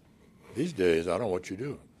 these days, I don't know what you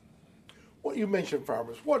do. Well, you mentioned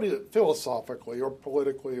farmers. What is it, philosophically or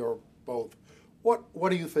politically or both? What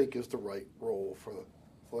do you think is the right role for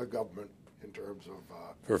the government in terms of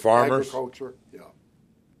for farmers? Agriculture? Yeah.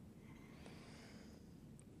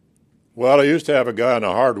 Well, I used to have a guy in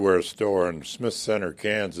a hardware store in Smith Center,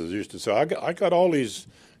 Kansas, used to say, I got all these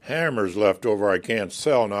hammers left over I can't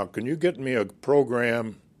sell. Now, can you get me a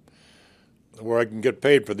program where I can get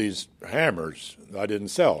paid for these hammers I didn't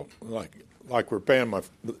sell? Like we're paying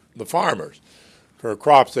the farmers for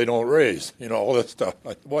crops they don't raise, all that stuff.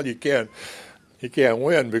 Well, you can't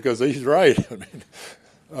win because he's right. I mean,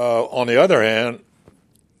 on the other hand,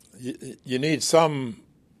 you need some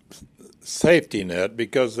safety net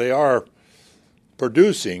because they are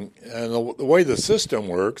producing, and the way the system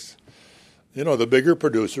works, the bigger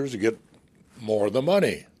producers get more of the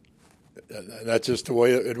money. And that's just the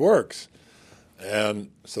way it works.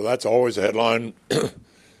 And so that's always a headline.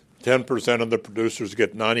 10% of the producers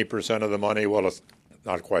get 90% of the money. Well, it's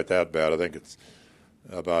not quite that bad. I think it's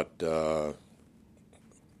about 28%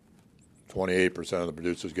 of the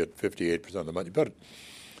producers get 58% of the money. But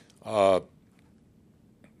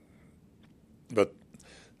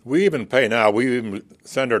we even pay now.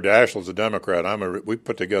 Senator Daschle's a Democrat. We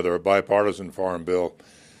put together a bipartisan farm bill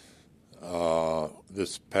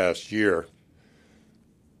this past year.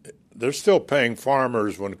 They're still paying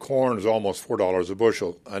farmers when corn is almost $4 a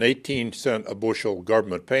bushel, an 18-cent a bushel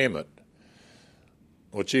government payment,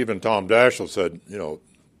 which even Tom Daschle said,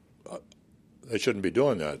 they shouldn't be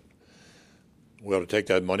doing that. We ought to take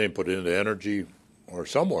that money and put it into energy or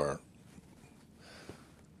somewhere.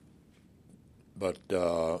 But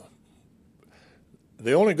the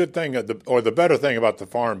only good thing, or the better thing about the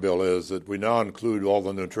Farm Bill is that we now include all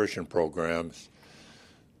the nutrition programs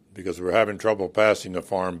because we're having trouble passing the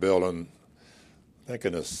Farm Bill in the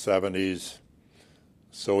 70s.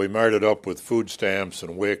 So we married it up with food stamps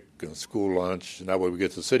and WIC and school lunch, and that way we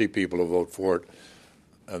get the city people to vote for it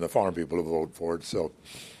and the farm people to vote for it. So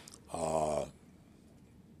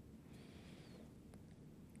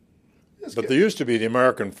but there used to be the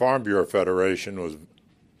American Farm Bureau Federation was,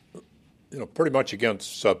 pretty much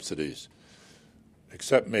against subsidies,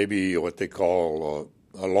 except maybe what they call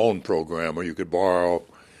a loan program where you could borrow,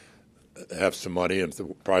 have some money, and if the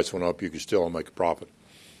price went up, you could still make a profit.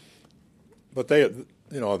 But they're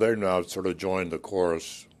now sort of joined the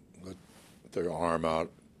chorus with their arm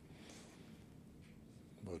out.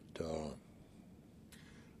 But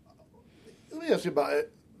let me ask you about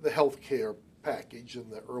the health care package in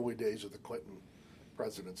the early days of the Clinton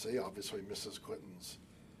presidency. Obviously, Mrs. Clinton's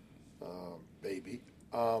baby.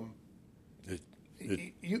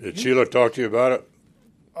 Did Sheila talk to you about it?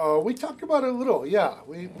 We talked about it a little, yeah.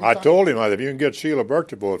 I told him, if you can get Sheila Burke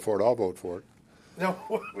to vote for it, I'll vote for it. No,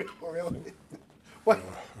 really?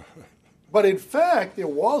 But in fact, there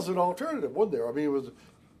was an alternative, wasn't there? I mean,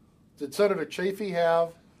 did Senator Chafee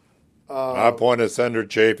have? I appointed Senator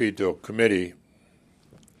Chafee to a committee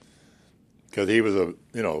because he was a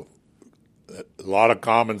lot of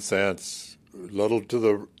common sense, little to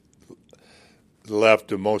the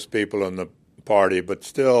left of most people in the party, but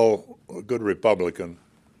still a good Republican.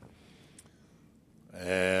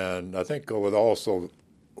 And I think there was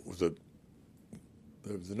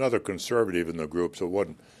another conservative in the group, so it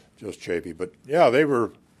wasn't just Chafee. But yeah, they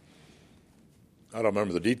were. I don't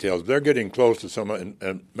remember the details. But they're getting close to some.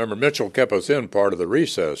 And remember, Mitchell kept us in part of the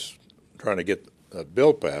recess, trying to get a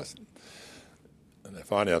bill passed. And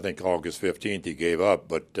finally, I think August 15th, he gave up.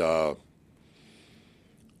 But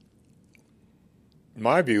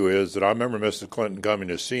my view is that I remember Mrs. Clinton coming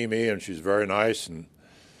to see me, and she's very nice, and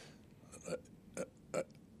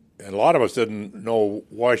a lot of us didn't know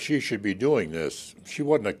why she should be doing this. She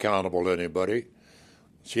wasn't accountable to anybody.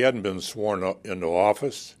 She hadn't been sworn into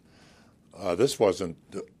office. This wasn't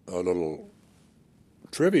a little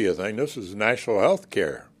trivia thing. This was national health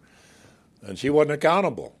care, and she wasn't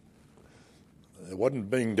accountable. It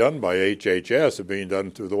wasn't being done by HHS, it was being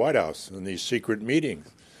done through the White House in these secret meetings.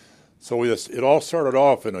 So it all started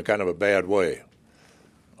off in a kind of a bad way.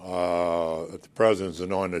 The president's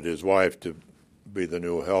anointed his wife to be the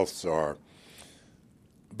new health czar.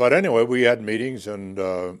 But anyway, we had meetings,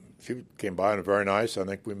 and she came by and very nice. I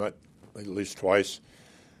think we met at least twice.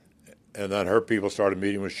 And then her people started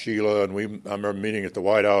meeting with Sheila, and I remember meeting at the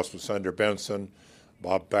White House with Senator Benson,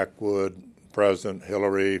 Bob Beckwood, President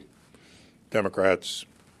Hillary, Democrats,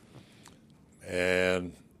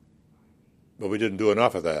 but we didn't do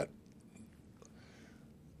enough of that.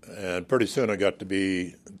 And pretty soon it got to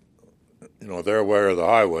be, their way or the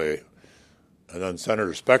highway. And then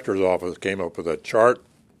Senator Specter's office came up with a chart.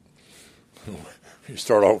 You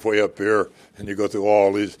start off way up here, and you go through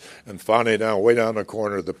all these, and finally way down the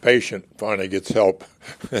corner, the patient finally gets help.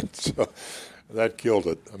 And so that killed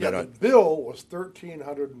it. The bill was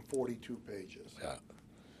 1,342 pages. Yeah.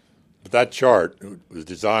 But that chart was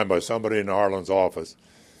designed by somebody in Harlan's office.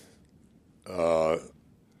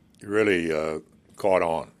 Really caught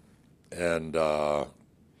on. And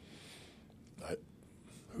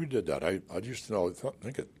who did that? I used to know, I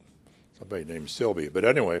think somebody named Sylvia. But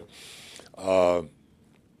anyway,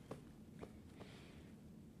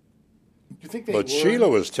 Sheila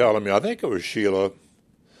was telling me, I think it was Sheila,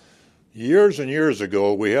 years and years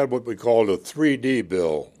ago, we had what we called a 3D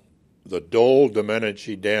bill, the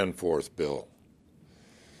Dole-Domenici-Danforth bill,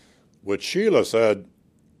 which Sheila said,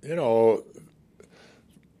 back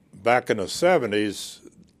in the 70s,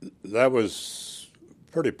 that was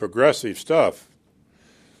pretty progressive stuff.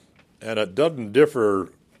 And it doesn't differ,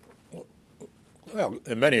 well,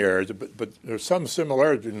 in many areas, but there's some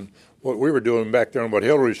similarity in what we were doing back then and what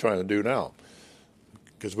Hillary's trying to do now.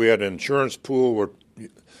 Because we had an insurance pool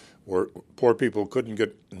where poor people couldn't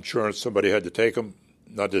get insurance, somebody had to take them,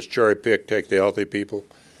 not just cherry pick, take the healthy people.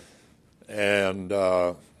 And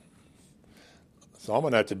so I'm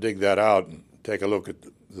going to have to dig that out and take a look at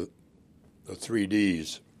the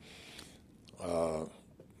 3Ds.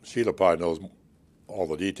 Sheila probably knows all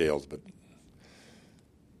the details, but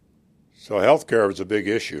so healthcare is a big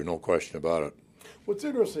issue, no question about it. Well, it's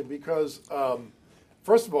interesting because,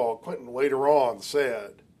 first of all, Clinton later on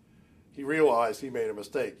said he realized he made a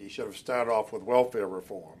mistake. He should have started off with welfare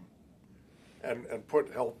reform and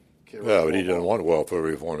put health care. Yeah, but he didn't want welfare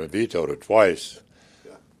reform. He vetoed it twice.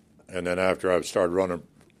 Yeah. And then after I started running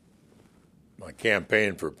my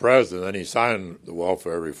campaign for president, then he signed the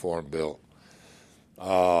welfare reform bill.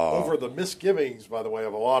 Over the misgivings, by the way,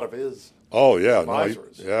 of a lot of his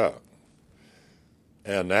advisors. Yeah.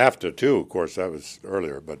 And NAFTA, too, of course, that was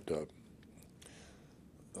earlier, but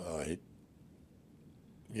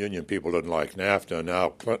union people didn't like NAFTA. And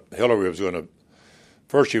now Hillary was going to,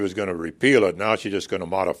 first she was going to repeal it, now she's just going to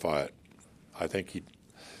modify it. I think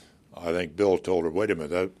Bill told her, wait a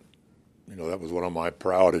minute, that was one of my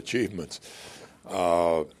proud achievements.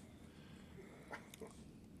 Well,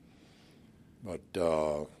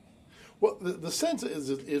 the sense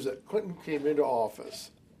is that Clinton came into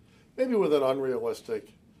office maybe with an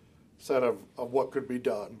unrealistic set of what could be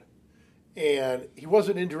done, and he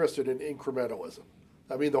wasn't interested in incrementalism.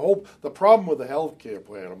 I mean, the problem with the health care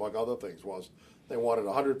plan, among other things, was they wanted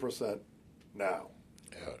 100% now.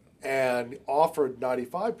 Yeah. And offered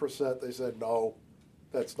 95%, they said, no,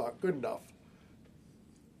 that's not good enough.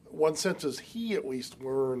 One sense is he at least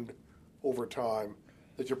learned over time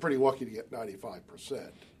that you're pretty lucky to get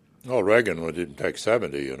 95%. Oh, Reagan didn't take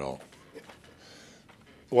 70,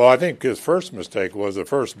 Well, I think his first mistake was the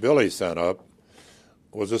first bill he sent up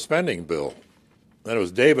was a spending bill. And it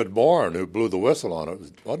was David Bourne who blew the whistle on it.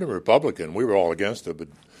 It wasn't a Republican. We were all against it, but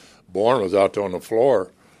Bourne was out there on the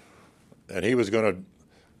floor, and he was going to,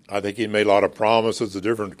 I think he made a lot of promises to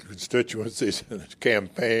different constituencies in his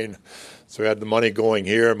campaign. So he had the money going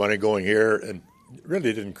here, and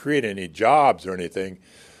really didn't create any jobs or anything.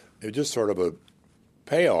 It was just sort of a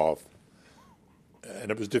payoff,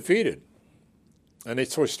 and it was defeated. And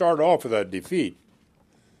so he started off with that defeat.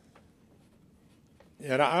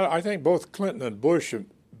 And I think both Clinton and Bush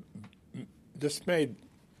just made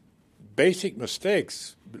basic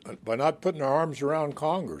mistakes by not putting their arms around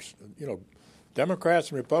Congress. Democrats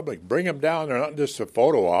and Republicans, bring them down there, not just a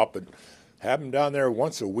photo op, but have them down there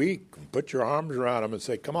once a week and put your arms around them and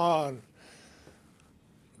say, come on.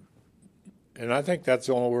 And I think that's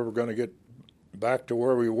the only way we're going to get back to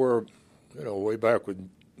where we were, way back with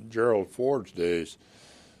Gerald Ford's days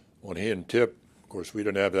when he and Tip, of course, we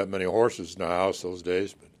didn't have that many horses in the house those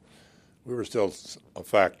days, but we were still a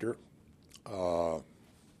factor.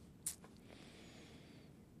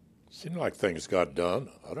 Seemed like things got done.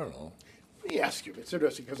 I don't know. Let me ask you. It's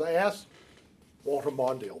interesting because I asked Walter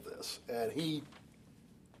Mondale this, and he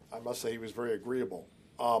I must say he was very agreeable.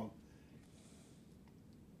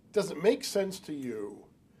 Does it make sense to you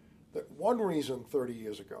that one reason 30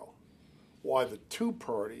 years ago why the two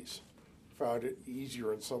parties found it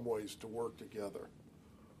easier in some ways to work together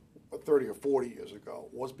 30 or 40 years ago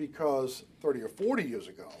was because 30 or 40 years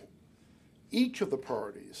ago, each of the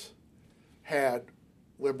parties had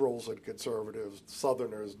liberals and conservatives,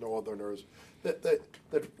 Southerners, Northerners.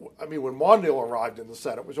 I mean, when Mondale arrived in the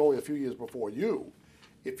Senate, which was only a few years before you,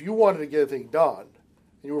 if you wanted to get anything done,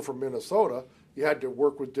 and you were from Minnesota, you had to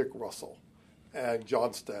work with Dick Russell and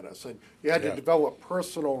John Stennis, and you had to develop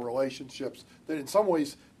personal relationships that in some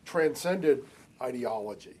ways transcended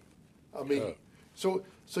ideology. I mean, so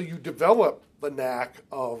you develop the knack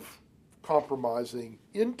of compromising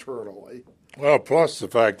internally. Well, plus the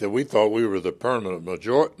fact that we thought we were the permanent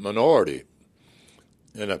minority.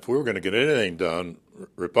 And if we were going to get anything done,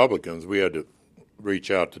 Republicans, we had to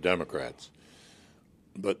reach out to Democrats.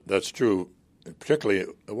 But that's true. Particularly,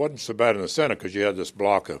 it wasn't so bad in the Senate because you had this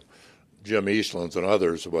block of Jim Eastlands and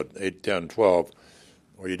others, 8, 10, 12,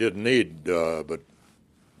 where you didn't need but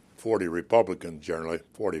 40 Republicans generally,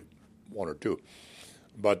 41 or 2.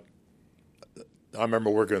 But I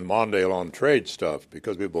remember working with Mondale on trade stuff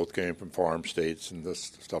because we both came from farm states and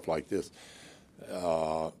this stuff like this.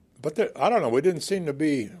 But I don't know, we didn't seem to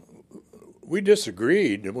be, we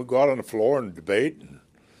disagreed, and we'd go out on the floor and debate,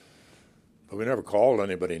 but we never called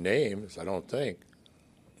anybody names, I don't think.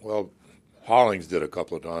 Well, Hollings did a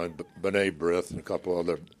couple of times, B'nai Brith and a couple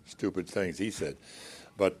other stupid things he said.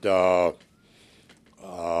 But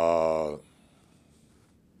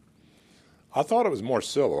I thought it was more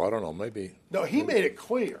civil. I don't know, maybe. No, he made it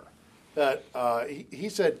clear that he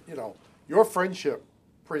said, your friendship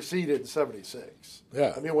preceded 76.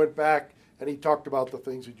 Yeah. I mean, went back and he talked about the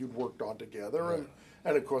things that you'd worked on together,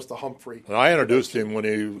 and of course the Humphrey. And I introduced him when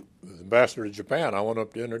he was ambassador to Japan. I went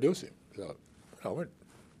up to introduce him. So,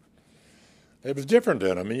 it was different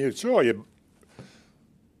then. I mean, so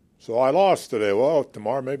I lost today. Well,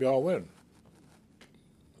 tomorrow maybe I'll win.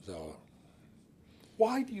 So,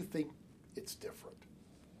 why do you think it's different?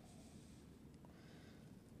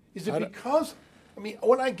 Is it because? I mean,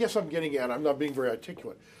 what I guess I'm getting at, I'm not being very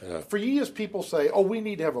articulate. Yeah. For years, people say, "Oh, we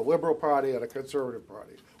need to have a liberal party and a conservative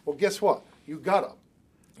party." Well, guess what? You got them.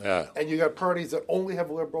 Yeah. And you got parties that only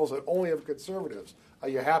have liberals and only have conservatives. Are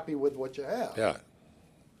you happy with what you have? Yeah.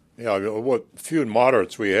 Yeah, what few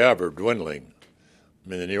moderates we have are dwindling. I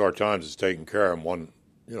mean, the New York Times is taking care of one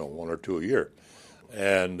or two a year.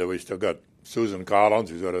 And we still got Susan Collins,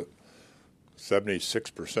 who's got a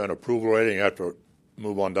 76% approval rating. You have to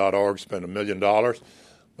MoveOn.org, spend $1 million.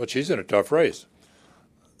 But she's in a tough race.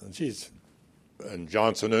 And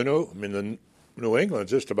John Sununu, I mean, the New England,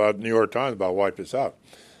 just about New York Times about wiped us out.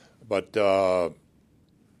 But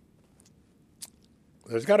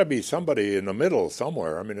there's got to be somebody in the middle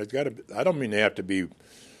somewhere. I mean, there's got to be, I don't mean they have to be,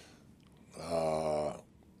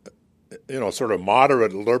 sort of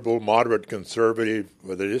moderate liberal, moderate conservative,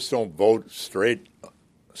 where they just don't vote straight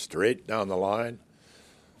down the line.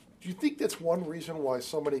 Do you think that's one reason why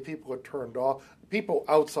so many people are turned off? People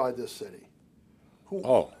outside this city who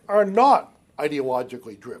are not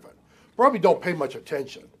ideologically driven, probably don't pay much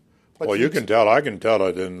attention. But well, you can tell. I can tell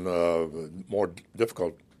it in more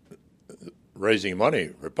difficult raising money,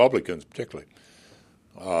 Republicans particularly,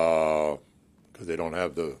 because they don't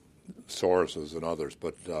have the Soroses and others.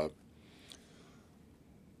 But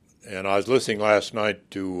and I was listening last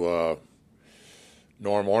night to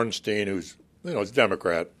Norm Ornstein, who's is a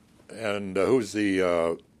Democrat, and who's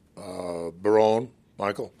the Barone,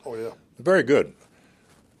 Michael. Oh yeah, very good.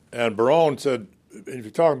 And Barone said, if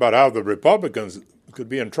you're talking about how the Republicans could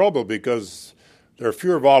be in trouble because there are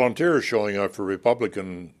fewer volunteers showing up for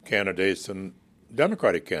Republican candidates than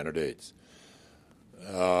Democratic candidates.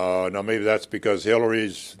 Now maybe that's because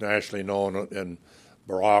Hillary's nationally known and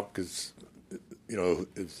Barack is,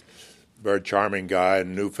 is a very charming guy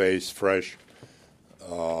and new face, fresh.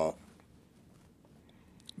 But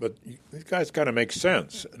these guys kind of make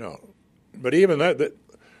sense, But even that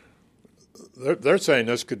they're saying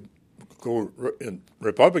this could go in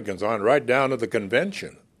Republicans on right down to the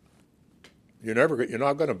convention. You're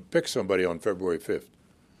not going to pick somebody on February 5th.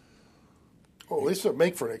 Well, at least it'll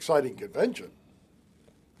make for an exciting convention.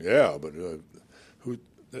 Yeah, but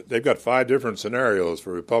they've got 5 different scenarios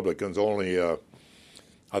for Republicans. Only, I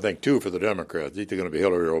think, 2 for the Democrats. Either going to be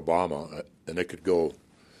Hillary or Obama, and it could go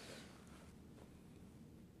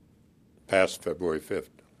past February 5th.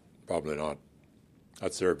 Probably not.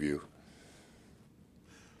 That's their view.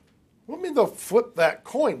 Let me, though, flip that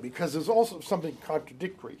coin, because there's also something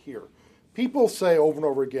contradictory here. People say over and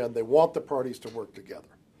over again they want the parties to work together.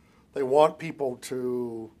 They want people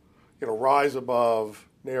to rise above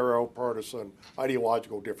narrow partisan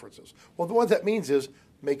ideological differences. Well, what that means is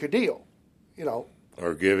make a deal,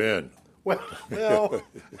 or give in. Well,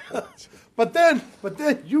 but then,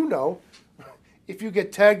 if you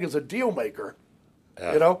get tagged as a deal maker,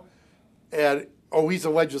 and he's a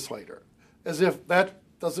legislator, as if that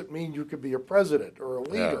doesn't mean you could be a president or a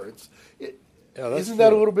leader. Isn't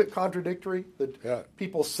that a little bit contradictory? That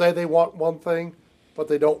people say they want one thing, but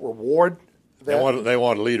they don't reward that. They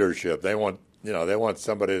want leadership. They want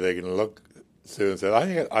somebody they can look to and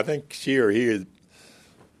say, I think she or he is.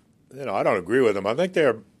 I don't agree with them. I think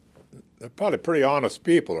they're probably pretty honest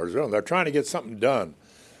people, or they're trying to get something done,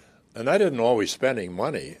 and that isn't always spending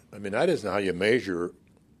money. I mean, that isn't how you measure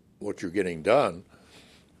what you're getting done.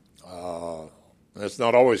 It's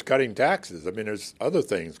not always cutting taxes. I mean, there's other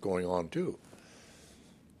things going on too.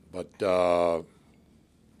 But I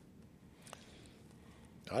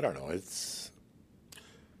don't know.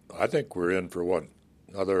 I think we're in for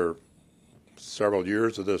another several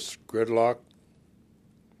years of this gridlock.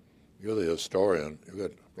 You're the historian. You're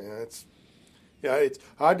good. It's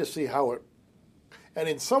hard to see how it. And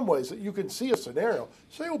in some ways, you can see a scenario.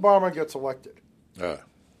 Say Obama gets elected. Yeah.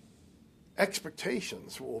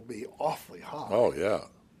 Expectations will be awfully high. Oh, yeah.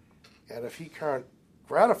 And if he can't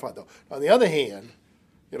gratify them. On the other hand,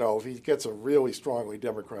 if he gets a really strongly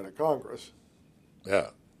Democratic Congress. Yeah.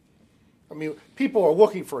 I mean, people are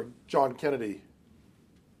looking for John Kennedy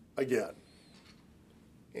again.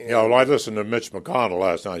 And I listened to Mitch McConnell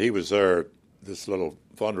last night. He was there, this little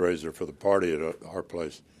fundraiser for the party at our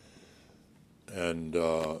place. And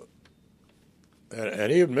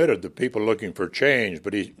he admitted that people are looking for change,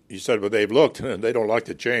 but he said, well, they've looked and they don't like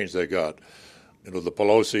the change they got. The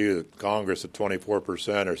Pelosi, the Congress at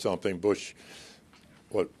 24% or something. Bush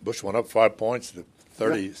went up 5 points to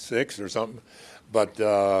 36 or something. But,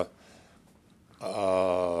 of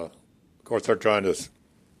course, they're trying to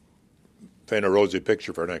paint a rosy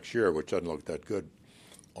picture for next year, which doesn't look that good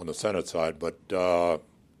on the Senate side. But I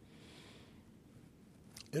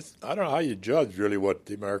don't know how you judge really what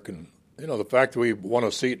the American, the fact that we won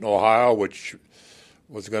a seat in Ohio, which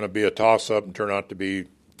was going to be a toss-up and turned out to be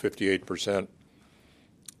 58%.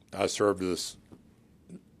 I served as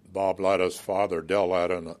Bob Latta's father, Del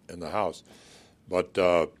Latta, in the House. But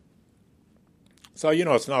so,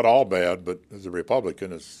 it's not all bad, but as a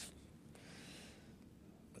Republican, it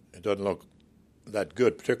doesn't look that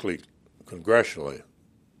good, particularly congressionally.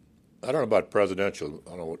 I don't know about presidential. I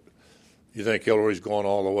don't know what you think. Hillary's going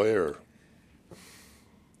all the way, or?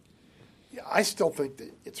 Yeah, I still think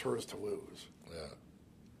that it's hers to lose. Yeah.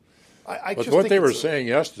 But what they were saying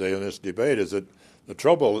yesterday in this debate is that the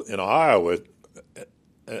trouble in Iowa,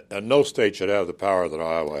 and no state should have the power that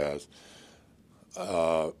Iowa has.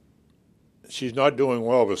 She's not doing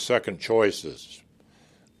well with second choices,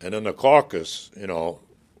 and in the caucus,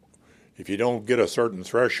 if you don't get a certain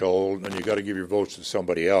threshold, then you got to give your votes to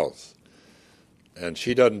somebody else. And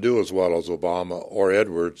she doesn't do as well as Obama or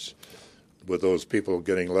Edwards with those people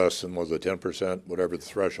getting less than, 10%, whatever the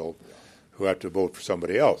threshold, who have to vote for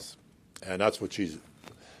somebody else. And that's what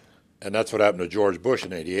happened to George Bush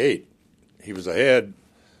in '88. He was ahead,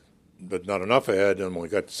 but not enough ahead, and when we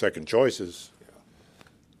got to second choices,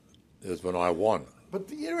 is when I won. But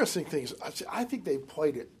the interesting thing is, I think they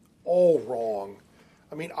played it all wrong.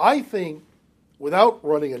 I mean, I think without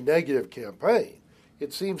running a negative campaign,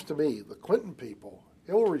 it seems to me the Clinton people,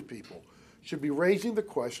 Hillary people, should be raising the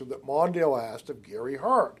question that Mondale asked of Gary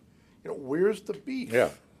Hart. Where's the beef? Yeah.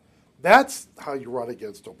 That's how you run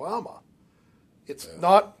against Obama. It's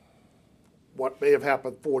not what may have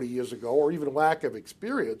happened 40 years ago or even lack of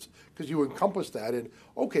experience, because you encompass that in,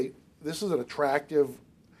 okay, this is an attractive,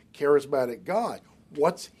 charismatic guy.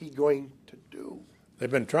 What's he going to do? They've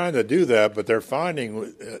been trying to do that, but they're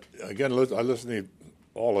finding, again, I listen to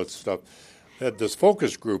all that stuff, had this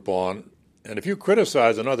focus group on, and if you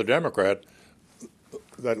criticize another Democrat,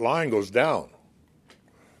 that line goes down.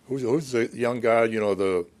 Who's the young guy,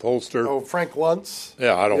 the pollster? Oh, Frank Luntz?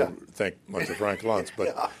 Yeah, I don't think much of Frank Luntz,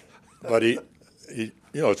 but but he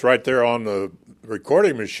it's right there on the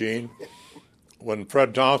recording machine. When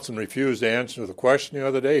Fred Thompson refused to answer the question the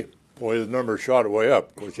other day, boy, his number shot way up.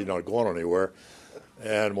 Of course, he's not going anywhere.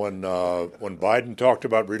 And when Biden talked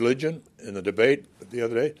about religion in the debate the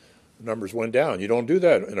other day, the numbers went down. You don't do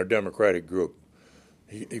that in a Democratic group.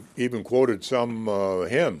 He even quoted some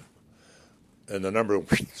hymn, and the number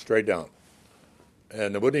went straight down.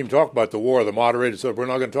 And they wouldn't even talk about the war. The moderator said, we're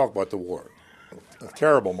not going to talk about the war. A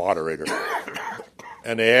terrible moderator.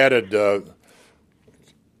 And they added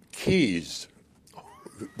Keys.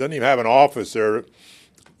 Doesn't even have an office there.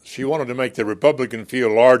 she wanted to make the Republican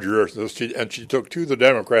field larger, so she took two of the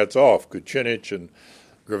Democrats off, Kucinich and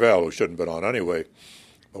Gravel, who shouldn't have been on anyway.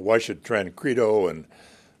 But why should Tancredo and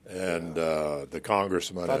the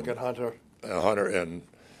congressman Duncan Hunter and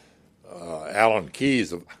Alan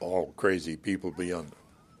Keyes, of all crazy people, be on?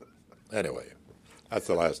 Anyway, that's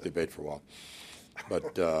the last debate for a while.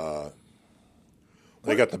 But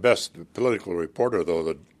they got the best political reporter,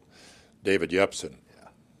 though, David Yepsen.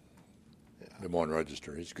 Des Moines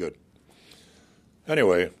Register. He's good.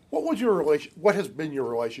 Anyway, what has been your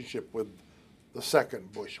relationship with the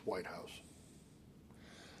second Bush White House?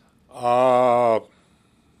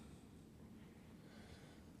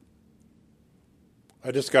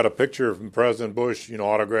 I just got a picture from President Bush,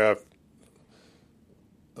 autographed.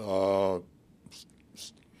 Something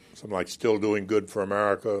like "Still Doing Good for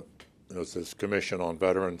America." It's this commission on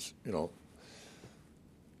veterans.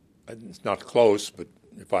 It's not close, but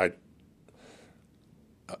if I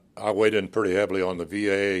weighed in pretty heavily on the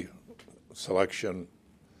VA selection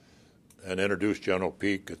and introduced General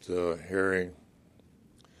Peake at the hearing,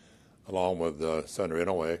 along with Senator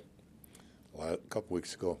Inouye a couple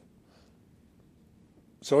weeks ago.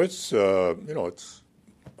 So it's it's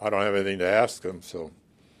I don't have anything to ask them. So,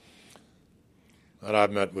 and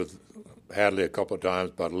I've met with Hadley a couple of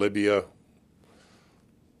times about Libya.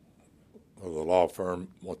 The law firm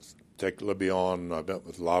wants to take Libya on. I've met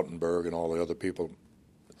with Lautenberg and all the other people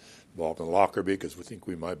involved in Lockerbie because we think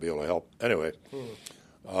we might be able to help. Anyway,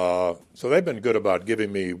 so they've been good about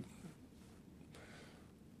giving me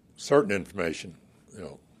certain information,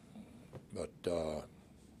 but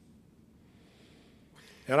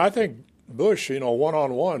and I think Bush,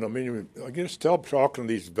 one-on-one, I mean, I just tell talking to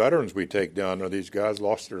these veterans we take down there, these guys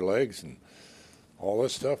lost their legs and all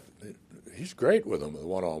this stuff. He's great with them,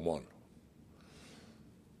 one-on-one.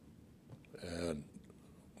 And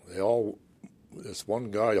this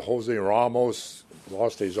one guy, Jose Ramos,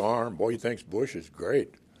 lost his arm. Boy, he thinks Bush is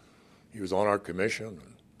great. He was on our commission.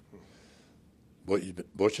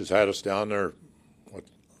 Bush has had us down there,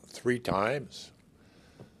 3 times?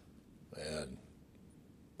 And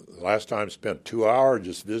the last time spent 2 hours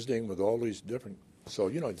just visiting with all these different. So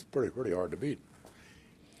it's pretty hard to beat.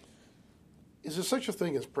 Is there such a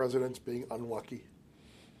thing as presidents being unlucky?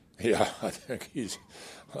 Yeah, I think he's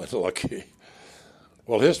unlucky.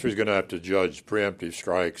 Well, history's going to have to judge preemptive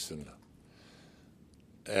strikes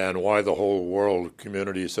and why the whole world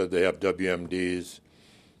community said they have WMDs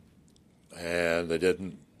and they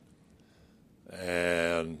didn't,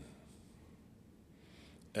 and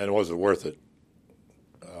was it worth it?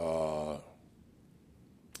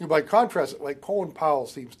 By contrast, Colin Powell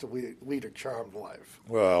seems to lead a charmed life.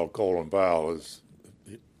 Well, Colin Powell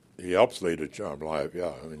he helps lead a charmed life.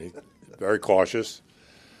 Yeah, I mean he's very cautious,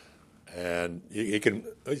 and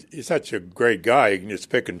he's such a great guy. He can just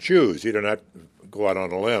pick and choose. He doesn't have to go out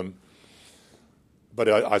on a limb. But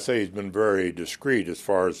I say he's been very discreet as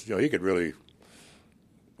far as he could really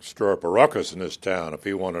stir up a ruckus in this town if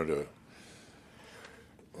he wanted to.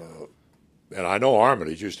 And I know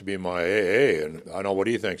Armitage used to be my AA, and I know what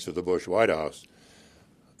he thinks of the Bush White House.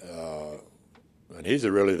 And he's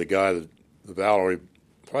really the guy that the Valerie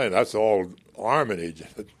plane. That's all Armitage.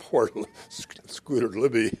 Poor Scooter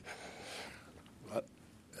Libby.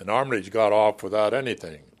 And Armitage got off without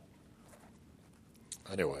anything.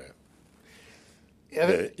 Anyway.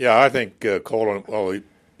 Yeah, I think Colin, probably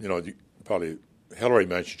Hillary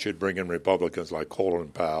mentioned should bring in Republicans like Colin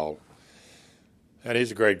Powell. And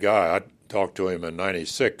he's a great guy. I talked to him in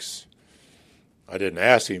 '96. I didn't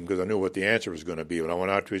ask him because I knew what the answer was going to be. When I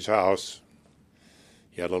went out to his house,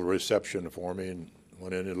 he had a little reception for me and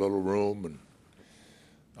went in a little room. And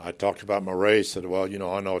I talked about my race. Said, well,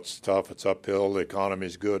 I know it's tough. It's uphill. The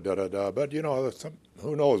economy's good, da-da-da. But,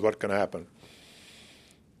 who knows what can happen.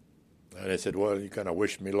 And they said, well, you kind of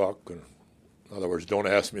wish me luck. And in other words, don't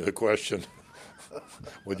ask me the question,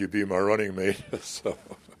 would you be my running mate? So,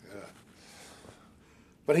 yeah.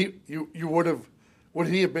 But would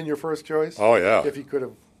he have been your first choice? Oh, yeah. If he could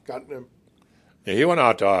have gotten him? Yeah, he went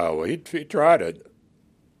out to Iowa. He tried it.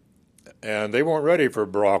 And they weren't ready for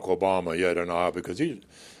Barack Obama yet in Iowa because he's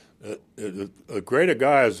as great a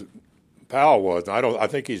guy as Powell was. I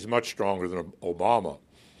think he's much stronger than Obama.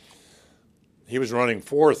 He was running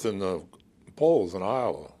fourth in the polls in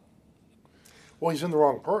Iowa. Well, he's in the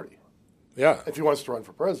wrong party. Yeah. If he wants to run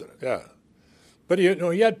for president. Yeah. But he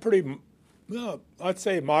had pretty, I'd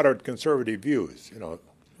say moderate conservative views,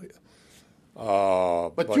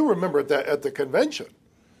 But you remember at the convention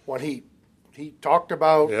when he talked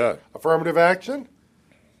about affirmative action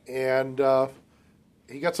and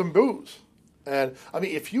he got some boos. And, I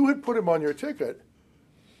mean, if you had put him on your ticket,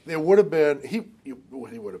 there would have been he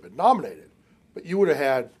would have been nominated, but you would have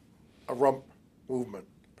had a rump movement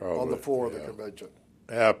on the floor of the convention.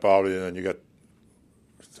 Yeah, probably. And then you got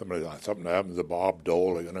something happens to Bob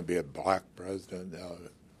Dole. They're going to be a black president.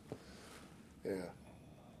 Yeah.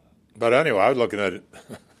 But anyway, I was looking at it.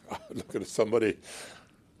 I was looking at somebody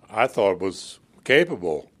I thought was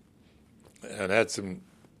capable and had some.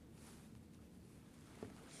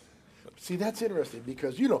 See, that's interesting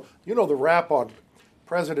because you know the rap on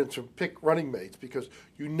presidents who pick running mates because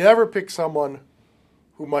you never pick someone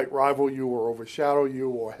who might rival you or overshadow you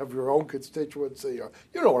or have your own constituency. Or,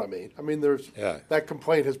 you know what I mean? I mean, that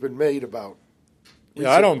complaint has been made about.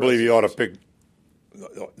 Yeah, I don't believe you ought to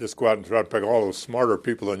just go out and try to pick all those smarter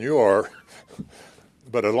people than you are.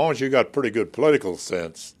 But as long as you got pretty good political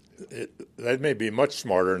sense, they may be much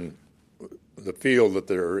smarter in the field that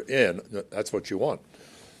they're in. That's what you want.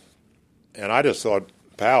 And I just thought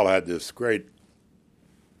Powell had this great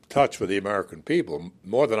touch with the American people,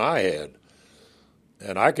 more than I had.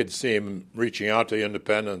 And I could see him reaching out to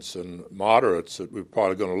independents and moderates that we were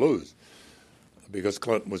probably going to lose because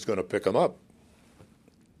Clinton was going to pick them up.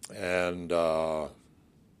 And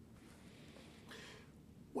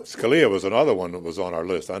Scalia was another one that was on our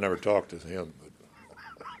list. I never talked to him.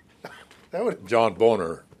 But John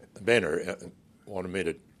Boehner wanted me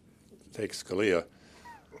to take Scalia,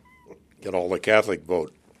 get all the Catholic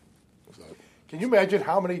vote. So. Can you imagine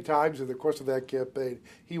how many times in the course of that campaign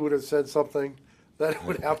he would have said something that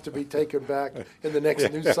would have to be taken back in the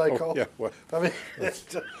next news cycle? Yeah, well, I mean,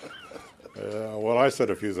 well, I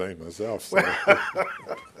said a few things myself. So.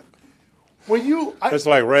 It's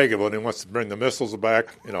like Reagan when he wants to bring the missiles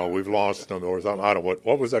back. We've launched them or something. I don't know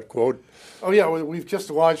what was that quote? Oh yeah, we've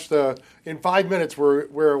just launched. In 5 minutes,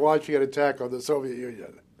 we're launching an attack on the Soviet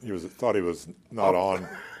Union. He thought he was not on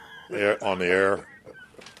the air.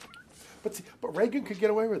 But Reagan could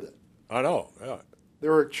get away with it. I know. Yeah. They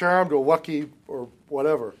were charmed or lucky or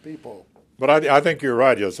whatever people. But I think you're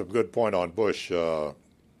right. You have some good point on Bush. I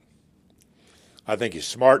think he's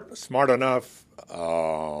smart enough.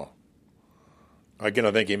 Again,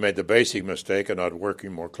 I think he made the basic mistake of not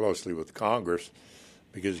working more closely with Congress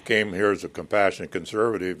because he came here as a compassionate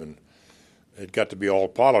conservative, and it got to be all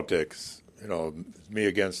politics. Me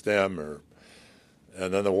against them,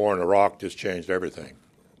 and then the war in Iraq just changed everything.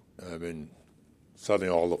 I mean, suddenly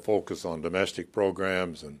all the focus on domestic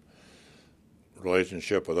programs and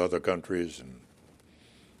relationship with other countries, and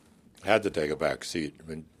had to take a back seat. I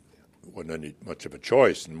mean, wasn't any much of a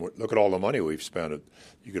choice. And look at all the money we've spent.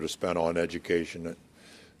 You could have spent on education.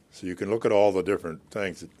 So you can look at all the different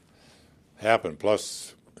things that happen,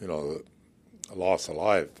 plus, the loss of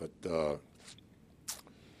life. But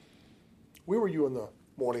where were you in the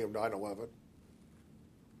morning of 9/11?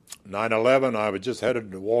 9/11, I was just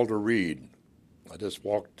headed to Walter Reed. I just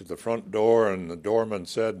walked to the front door, and the doorman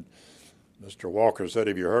said, Mr. Walker said,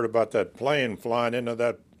 "Have you heard about that plane flying into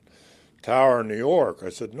that tower in New York?" I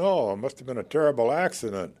said, "No, it must have been a terrible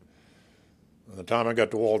accident." By the time I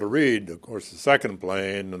got to Walter Reed, of course, the second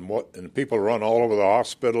plane, and people run all over the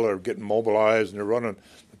hospital, are getting mobilized, and they're running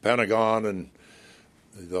the Pentagon, and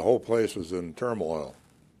the whole place was in turmoil.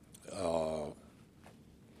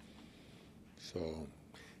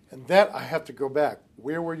 And that, I have to go back.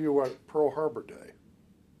 Where were you at Pearl Harbor Day?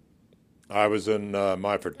 I was in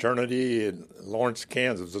my fraternity in Lawrence,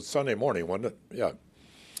 Kansas. It was a Sunday morning, wasn't it? Yeah.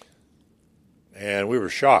 And we were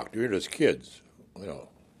shocked. We were just kids,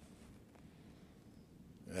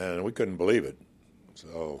 and we couldn't believe it.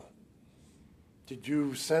 So, did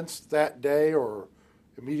you sense that day or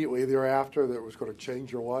immediately thereafter that it was going to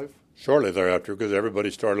change your life? Shortly thereafter, because everybody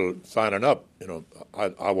started signing up.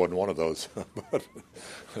 I wasn't one of those, but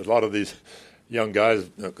a lot of these young guys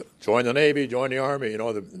join the Navy, join the Army.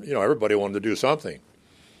 Everybody wanted to do something,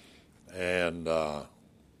 and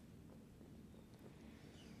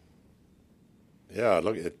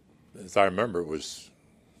look, as I remember, it was.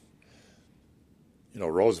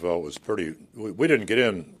 Roosevelt was pretty. We didn't get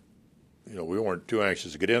in. We weren't too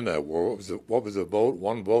anxious to get in that war. What was the vote?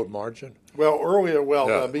 One vote margin? Well, earlier,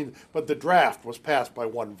 but the draft was passed by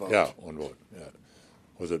one vote. Yeah, one vote. Yeah,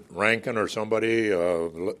 was it Rankin or somebody?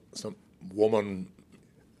 Some woman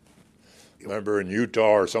member in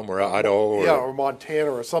Utah or somewhere, Idaho? Or Montana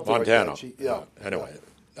or something Montana. like that. Anyway,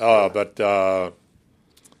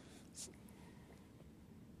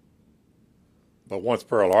 But once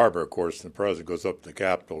Pearl Harbor, of course, the president goes up to the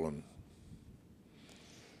Capitol,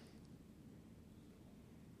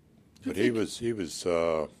 but he was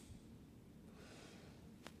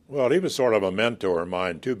sort of a mentor of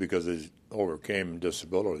mine too because he overcame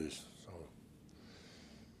disabilities. So,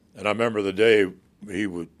 and I remember the day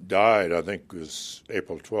died, I think it was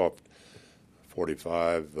April 12th,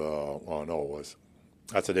 45. Well, no, it was.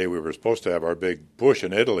 That's the day we were supposed to have our big push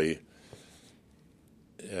in Italy,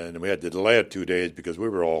 and we had to delay it 2 days because we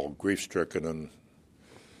were all grief-stricken. And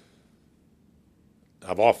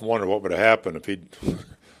I've often wondered what would have happened if he'd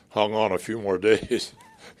hung on a few more days.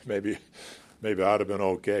 maybe I'd have been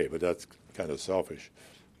okay, but that's kind of selfish.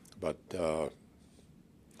 But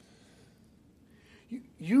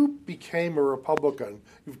you became a Republican.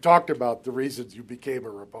 You've talked about the reasons you became a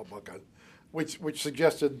Republican, which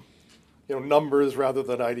suggested, numbers rather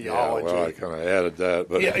than ideology. Yeah, well, I kind of added that,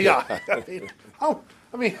 but yeah.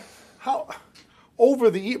 How over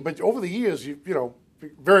the years, you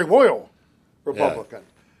very loyal Republican. Yeah.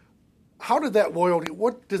 How did that loyalty?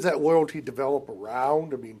 What does that loyalty develop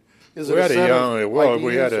around? I mean, is it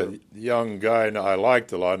we had a young guy I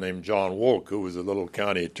liked a lot named John Wolk, who was a little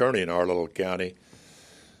county attorney in our little county,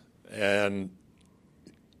 and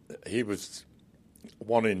he was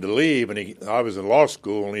wanting to leave, and I was in law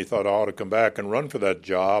school, and he thought I ought to come back and run for that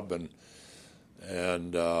job,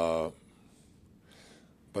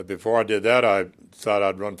 but before I did that, I thought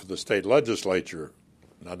I'd run for the state legislature,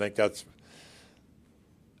 and I think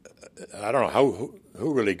I don't know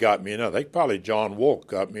who really got me in. I think probably John Wolk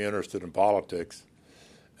got me interested in politics,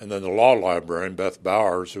 and then the law librarian Beth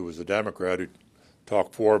Bowers, who was a Democrat, who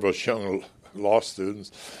talked 4 of us young law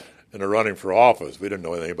students into running for office. We didn't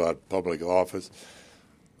know anything about public office.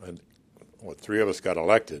 And 3 of us got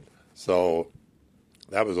elected. So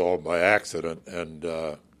that was all by accident.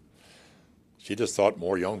 And she just thought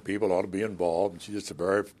more young people ought to be involved. And she's just a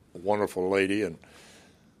very wonderful lady. And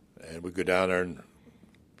we'd go down there and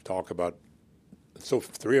talk about. So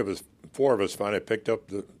 4 of us finally picked up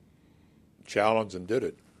the challenge and did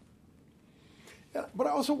it. Yeah, but I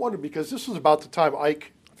also wondered, because this was about the time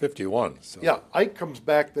Ike. 51. So. Yeah, Ike comes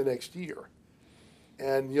back the next year.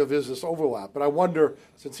 And there's this overlap. But I wonder,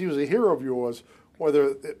 since he was a hero of yours, whether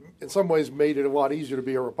it in some ways made it a lot easier to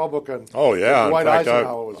be a Republican. Oh yeah, Dwight in fact,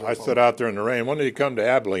 Eisenhower was I stood out there in the rain. When did he come to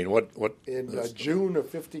Abilene? What? In June of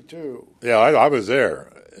 '52. Yeah, I was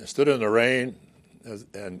there. I stood in the rain,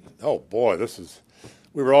 and oh boy,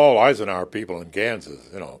 we were all Eisenhower people in Kansas,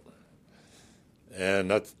 and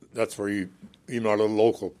that's where even our little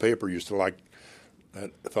local paper used to like a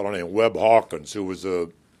fellow named Webb Hawkins, who was a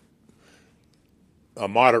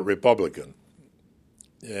moderate Republican,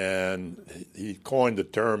 and he coined the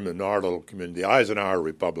term in our little community, the Eisenhower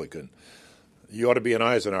Republican. You ought to be an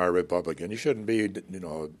Eisenhower Republican. You shouldn't be,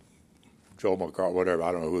 Joe McCarthy, whatever.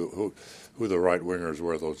 I don't know who the right wingers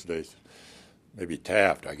were those days. Maybe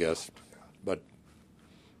Taft, I guess. But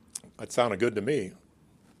that sounded good to me.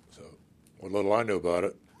 So what little I knew about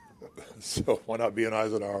it. So why not be an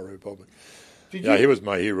Eisenhower Republican? He was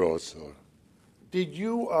my hero. So did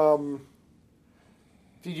you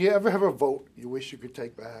ever have a vote you wish you could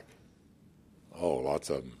take back? Oh, lots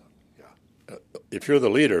of them. Yeah. If you're the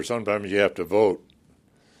leader, sometimes you have to vote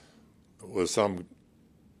with some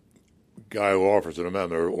guy who offers an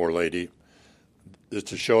amendment or lady, just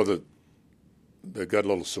to show that they got a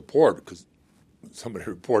little support, because somebody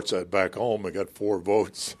reports that back home, they got 4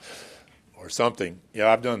 votes or something. Yeah,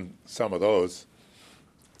 I've done some of those.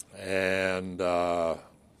 And I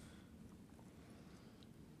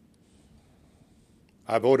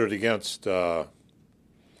voted against the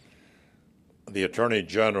Attorney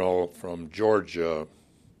General from Georgia,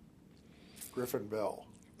 Griffin Bell.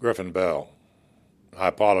 I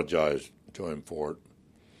apologized to him for it,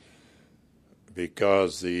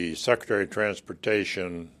 because the Secretary of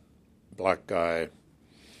Transportation, black guy,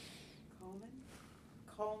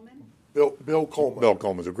 Bill Coleman. Bill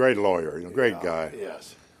Coleman's a great lawyer, great guy.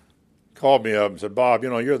 Yes. Called me up and said, "Bob,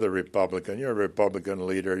 you're the Republican. You're a Republican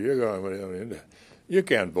leader. You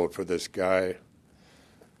can't vote for this guy."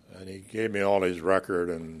 And he gave me all his record,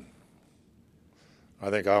 and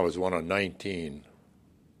I think I was one of 19.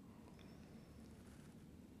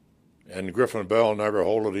 And Griffin Bell never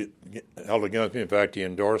held against me. In fact, he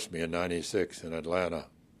endorsed me in '96 in Atlanta.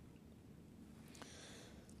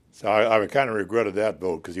 So I kind of regretted that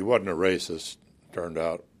vote, because he wasn't a racist, turned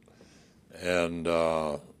out, and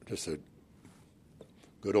just a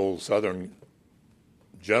good old Southern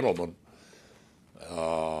gentleman.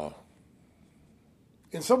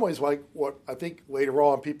 In some ways, like what I think later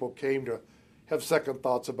on people came to have second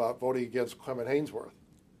thoughts about voting against Clement Haynsworth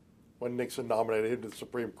when Nixon nominated him to the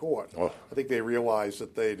Supreme Court. Oh. I think they realized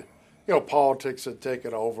that politics had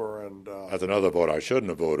taken over. And that's another vote. I shouldn't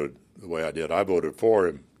have voted the way I did. I voted for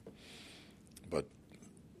him, but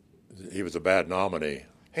he was a bad nominee.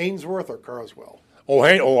 Haynsworth or Carswell?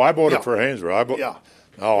 I voted for Haynsworth. Yeah.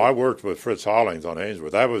 I worked with Fritz Hollings on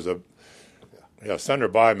Haynsworth. That was Yeah, Senator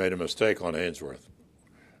Bye made a mistake on Ainsworth.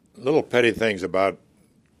 Little petty things about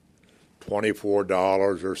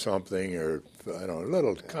 $24 or something, or I don't know,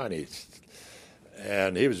 little tiny.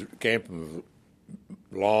 And he came from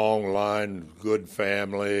a long line, good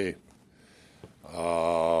family.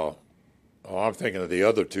 I'm thinking of the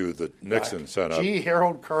other two that Nixon sent up. G.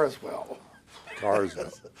 Harold Carswell.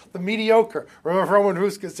 Carswell. The mediocre. Remember when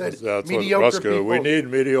Ruska said That's mediocre what Ruska, people? we need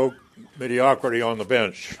mediocrity on the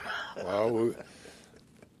bench. Well,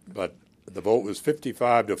 but the vote was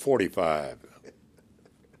 55 to 45.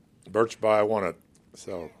 Birch Bye won it,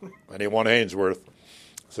 and he won Ainsworth.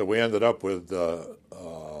 So we ended up with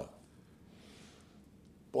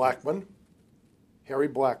Blackman, Harry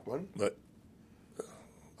Blackman. But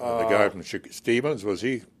the guy from Stevens, was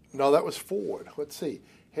he? No, that was Ford. Let's see.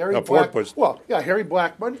 Harry Ford was. Well, yeah, Harry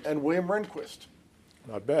Blackman and William Rehnquist.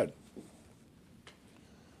 Not bad.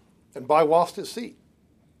 And Bye lost his seat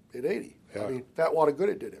at 80. Yeah. I mean, that lot of good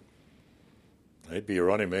it did him. He'd be a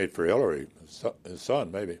running mate for Hillary, his son,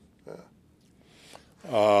 maybe. Yeah.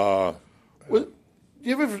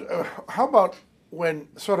 How about when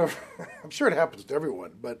sort of, I'm sure it happens to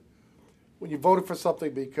everyone, but when you voted for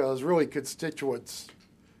something because really constituent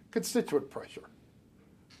pressure,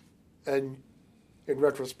 and in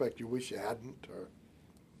retrospect you wish you hadn't, or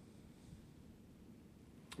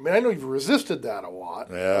I mean, I know you've resisted that a lot.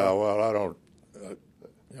 Yeah, well, I don't.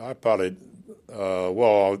 I probably,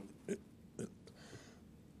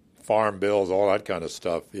 farm bills, all that kind of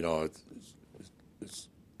stuff. You know, it's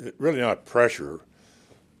really not pressure.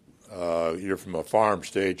 You're from a farm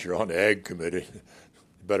state. You're on the ag committee. You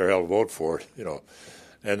better hell vote for it. You know,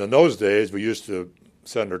 and in those days, we used to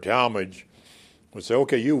Senator Talmadge would say,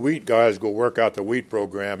 "Okay, you wheat guys go work out the wheat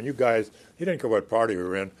program, and you guys." He didn't care what party we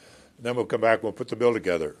were in. And then we'll come back and we'll put the bill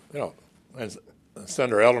together. You know, and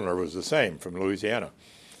Senator Eleanor was the same from Louisiana.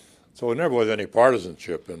 So there never was any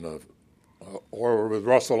partisanship in the, or with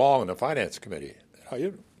Russell Long in the Finance Committee.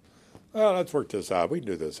 Let's work this out. We can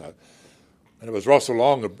do this out. And it was Russell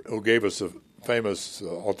Long who gave us a famous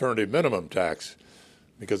alternative minimum tax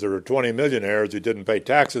because there were 20 millionaires who didn't pay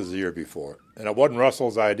taxes the year before. And it wasn't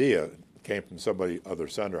Russell's idea. It came from other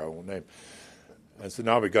senator I won't name. And so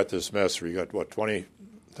now we got this mess where you got,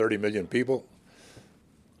 30 million people?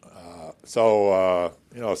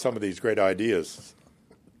 Some of these great ideas.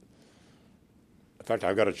 In fact,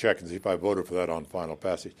 I've got to check and see if I voted for that on final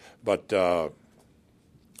passage. But I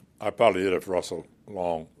probably did if Russell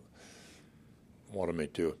Long wanted me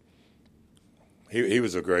to. He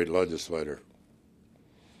was a great legislator.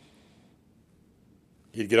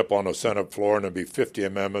 He'd get up on the Senate floor and there'd be 50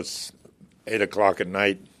 amendments, 8 o'clock at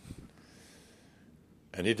night,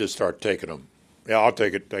 and he'd just start taking them. Yeah, I'll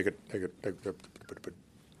take it.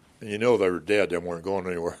 And you know they were dead. They weren't going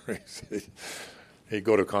anywhere. He'd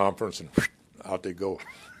go to conference and out they go.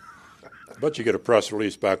 But you get a press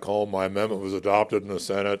release back home. My amendment was adopted in the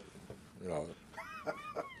Senate. You know,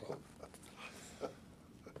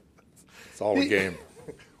 it's all a game.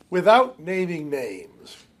 Without naming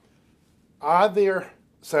names, are there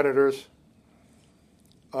senators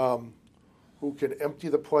who can empty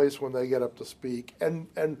the place when they get up to speak, and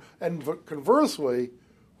conversely,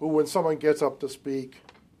 who when someone gets up to speak,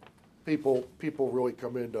 people really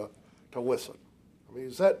come in to listen? I mean,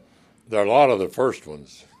 is that? There are a lot of the first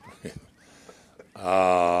ones.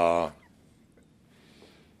 And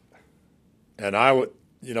I would,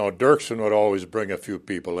 Dirksen would always bring a few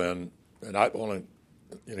people in, and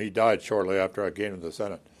he died shortly after I came to the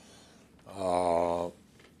Senate.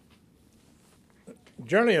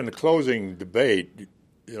 Generally, in the closing debate,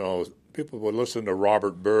 people would listen to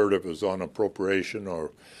Robert Byrd if it was on appropriation,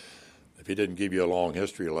 or if he didn't give you a long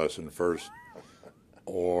history lesson first,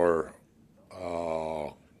 or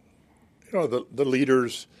the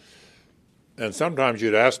leaders. And sometimes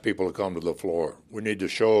you'd ask people to come to the floor. We need to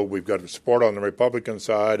show we've got support on the Republican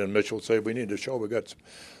side, and Mitchell would say we need to show we got.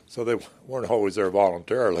 So they weren't always there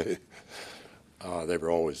voluntarily. They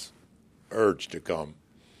were always urged to come.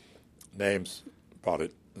 Names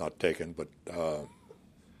probably not taken, but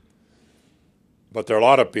there are a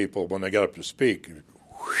lot of people when they get up to speak.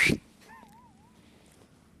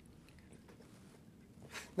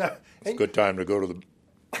 Now, it's a good time to go to the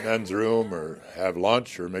men's room or have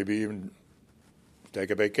lunch or maybe even take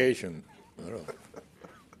a vacation. I don't know.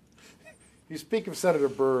 You speak of Senator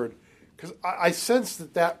Byrd, because I sense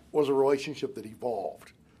that was a relationship that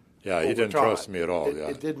evolved. Yeah, he didn't trust me at all.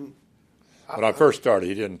 It didn't. When I first started,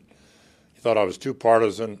 he didn't. He thought I was too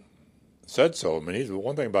partisan. Said so. I mean, he's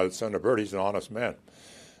one thing about Senator Byrd. He's an honest man,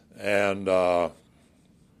 and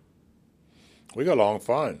we got along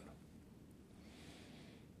fine.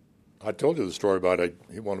 I told you the story about it.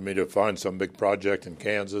 He wanted me to find some big project in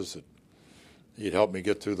Kansas that he'd help me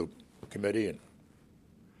get through the committee, and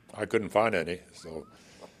I couldn't find any. So,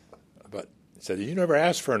 but he said, "You never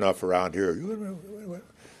asked for enough around here."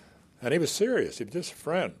 And he was serious. He was just a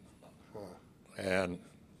friend. And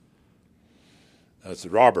it's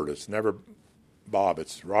Robert. It's never Bob.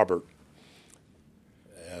 It's Robert.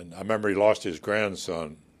 And I remember he lost his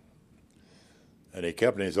grandson, and he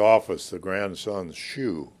kept in his office the grandson's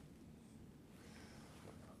shoe.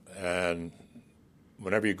 And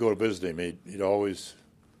whenever you go to visit him, he'd always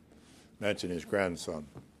mention his grandson.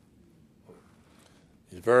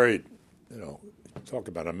 He's very, talk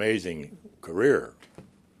about an amazing career.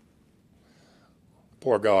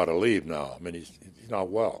 Poor guy ought to leave now. I mean, he's not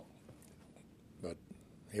well, but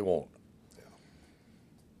he won't. Yeah.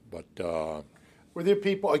 But were there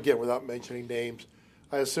people, again, without mentioning names,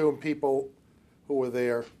 I assume people who were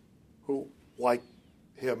there who, like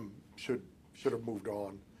him, should have moved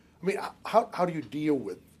on? I mean, how do you deal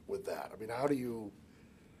with that? I mean, how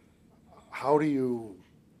do you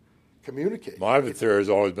communicate? My theory has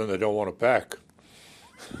always been they don't want to pack.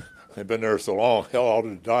 They've been there so long. Hell, I'll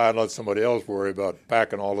just die and let somebody else worry about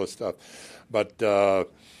packing all this stuff. But,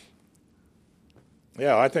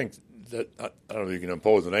 yeah, I think that, I don't know if you can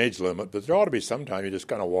impose an age limit, but there ought to be some time you just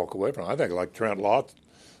kind of walk away from it. I think like Trent Lott,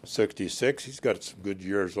 66, he's got some good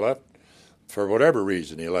years left. For whatever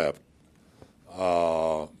reason he left.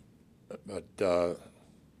 But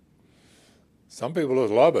some people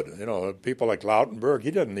just love it. People like Lautenberg,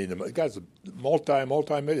 he doesn't need them. The guy's a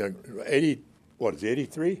multi-million. 80, what is he,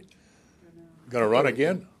 83? Going to run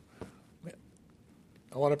again?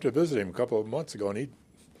 I went up to visit him a couple of months ago, and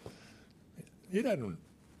he doesn't,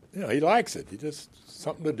 he likes it. He just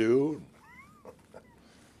something to do.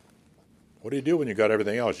 What do you do when you got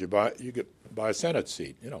everything else? You buy a Senate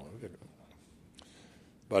seat,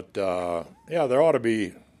 But yeah, there ought to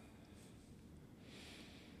be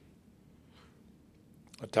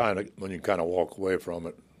a time when you kind of walk away from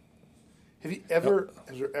it. Has there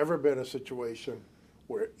ever been a situation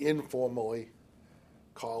where informally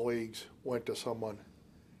colleagues went to someone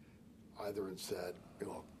either and said,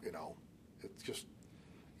 it's just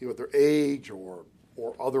their age or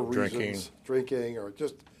other reasons, drinking, or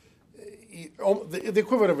just the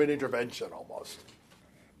equivalent of an intervention almost?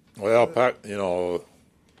 Well, without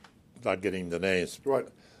getting the names, right.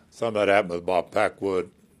 Some of that happened with Bob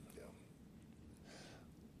Packwood.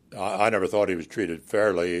 I never thought he was treated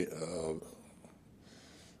fairly,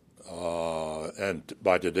 and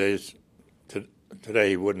by today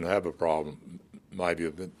he wouldn't have a problem. In my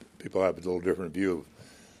view, people have a little different view of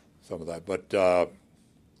some of that. But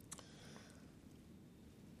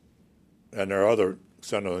and there are other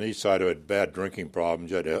centers on the east side who had bad drinking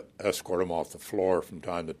problems. You had to escort them off the floor from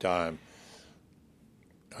time to time.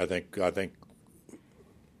 I think,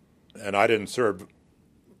 and I didn't serve.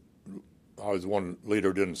 I was one leader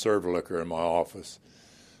who didn't serve liquor in my office.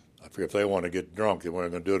 I figured if they want to get drunk, they weren't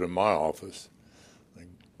going to do it in my office. They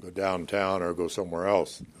go downtown or go somewhere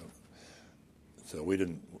else. So we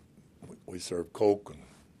didn't. We served Coke and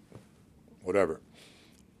whatever.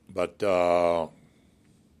 But because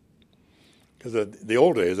the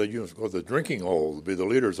old days, they used to go to the drinking hole to be the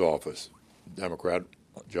leader's office. Democrat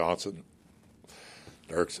Johnson,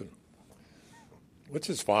 Dirksen, which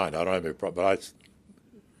is fine. I don't have any problem. But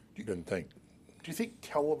you didn't think. Do you think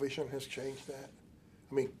television has changed that?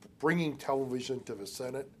 I mean, bringing television to the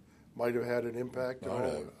Senate might have had an impact.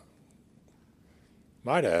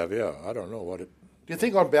 Might have, yeah. I don't know what it. Do you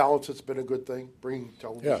think, on balance, it's been a good thing, bringing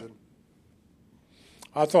television?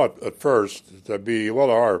 Yeah. I thought at first there'd be,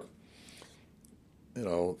 there are,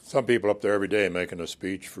 some people up there every day making a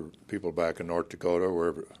speech for people back in North Dakota,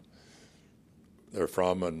 wherever they're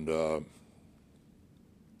from, and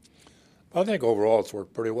I think overall it's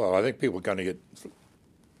worked pretty well. I think people kind of get,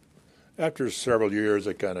 after several years,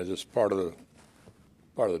 they kind of just part of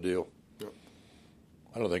the deal. Yep.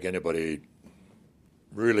 I don't think anybody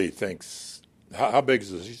really thinks, how big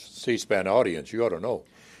is the C-SPAN audience? You ought to know.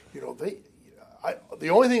 The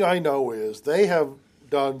only thing I know is they have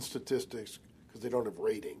done statistics, because they don't have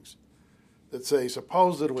ratings, that say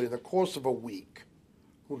supposedly in the course of a week,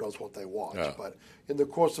 who knows what they watch, but in the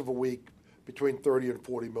course of a week, between 30 and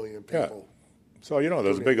 40 million people. Yeah. So,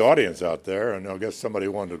 there's a big audience out there, and I guess somebody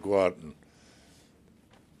wanted to go out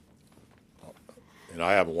and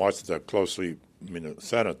I haven't watched it that closely. I mean, the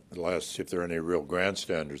Senate, if there are any real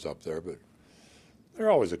grandstanders up there, but there are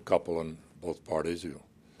always a couple in both parties who,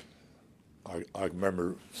 I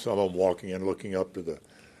remember some of them walking in, looking up to the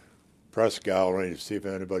press gallery to see if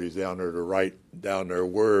anybody's down there to write down their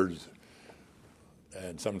words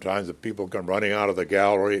And sometimes the people come running out of the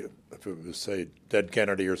gallery, if it was, say, Ted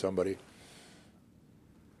Kennedy or somebody.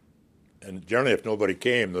 And generally, if nobody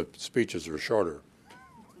came, the speeches were shorter,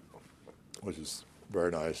 which is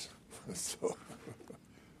very nice. So.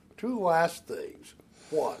 Two last things.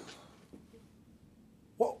 One,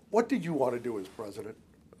 what did you want to do as president?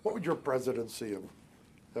 What would your presidency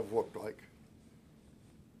have looked like?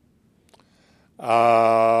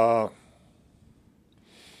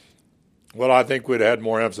 Well, I think we'd had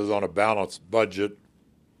more emphasis on a balanced budget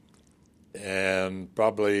and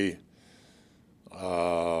probably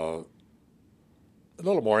a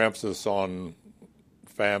little more emphasis on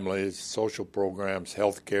families, social programs,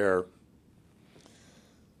 health care,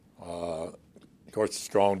 of course,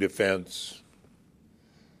 strong defense.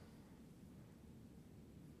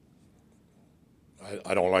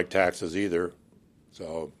 I don't like taxes either,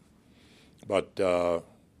 so, but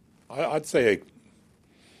I'd say,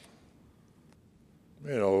 a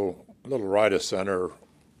little right of center,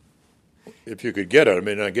 if you could get it. I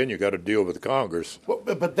mean, again, you got to deal with Congress. Well,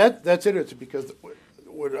 but that's interesting because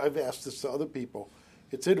when I've asked this to other people,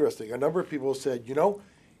 it's interesting. A number of people said,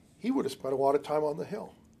 he would have spent a lot of time on the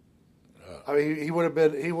Hill. I mean, he would have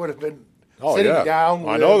been sitting down.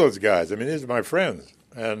 I know those guys. I mean, these are my friends,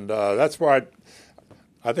 and that's why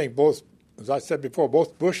I think both, as I said before,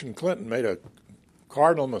 both Bush and Clinton made a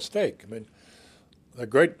cardinal mistake. I mean,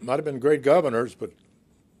 they're might have been great governors, but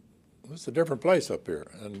it's a different place up here,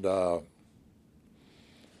 and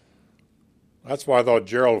that's why I thought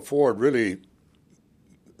Gerald Ford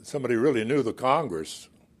somebody really knew the Congress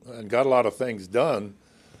and got a lot of things done.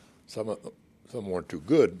 Some weren't too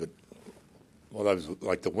good, but that was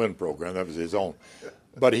like the WIN program. That was his own.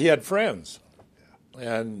 But he had friends,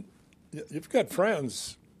 and you've got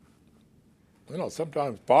friends.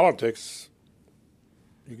 Sometimes politics,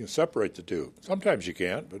 you can separate the two. Sometimes you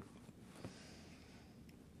can't, but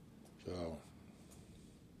so.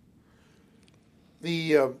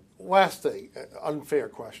 The last thing, unfair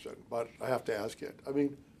question, but I have to ask it. I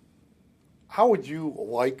mean, how would you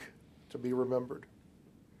like to be remembered?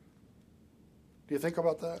 Do you think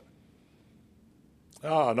about that?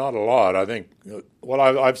 Not a lot. I think what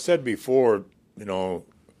I've said before,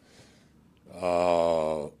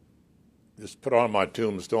 just put on my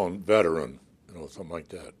tombstone, veteran, something like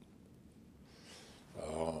that.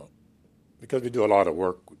 Because we do a lot of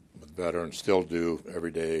work with veterans, still do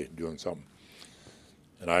every day, doing something.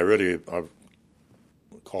 And I've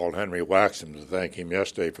called Henry Waxman to thank him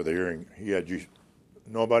yesterday for the hearing he had.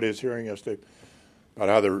 Nobody was hearing yesterday about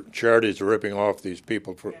how the charities are ripping off these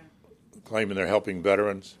people for claiming they're helping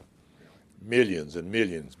veterans. Millions and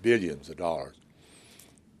millions, billions of dollars.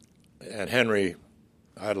 And Henry,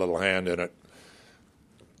 I had a little hand in it,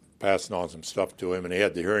 passing on some stuff to him, and he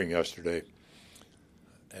had the hearing yesterday.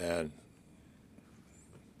 And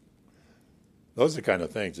those are the kind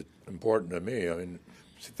of things that are important to me. I mean,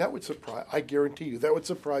 see, that would surprise, I guarantee you, that would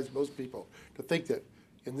surprise most people to think that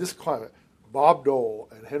in this climate, Bob Dole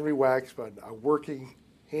and Henry Waxman are working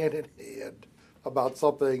hand in hand about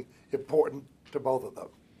something important to both of them.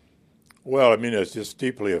 Well, I mean, it's just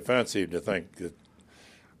deeply offensive to think that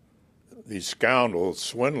these scoundrels,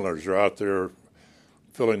 swindlers, are out there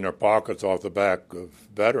filling their pockets off the back of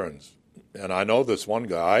veterans. And I know this one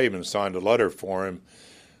guy. I even signed a letter for him.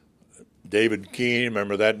 David Keene,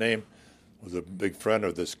 remember that name? Was a big friend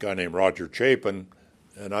of this guy named Roger Chapin.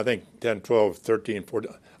 And I think 10, 12, 13,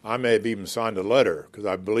 14, I may have even signed a letter because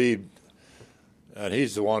I believed, and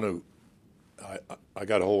he's the one who, I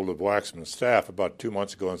got a hold of Waxman's staff about 2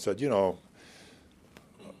 months ago and said, you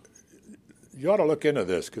ought to look into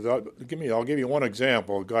this because I'll give you one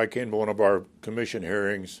example. A guy came to one of our commission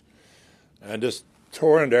hearings and just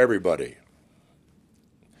tore into everybody.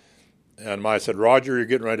 And I said, Roger, you're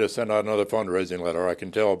getting ready to send out another fundraising letter. I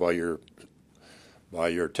can tell by your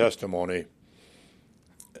testimony.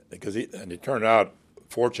 Because it turned out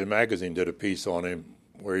Fortune magazine did a piece on him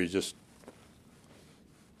where he just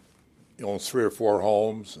owns 3 or 4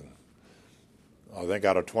 homes, and I think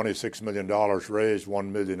out of $26 million raised,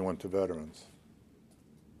 $1 million went to veterans.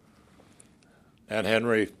 And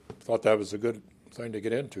Henry thought that was a good thing to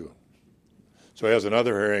get into. So he has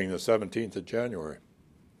another hearing the 17th of January.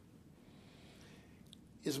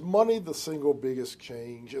 Is money the single biggest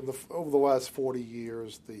change over the last 40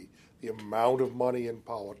 years? The amount of money in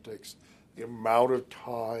politics, the amount of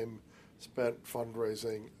time spent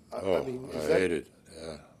fundraising. I hate it.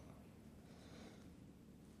 Yeah.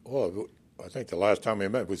 Well, I think the last time we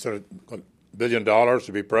met, we said $1 billion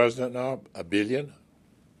to be president now. $1 billion.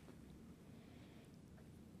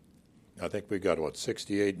 I think we got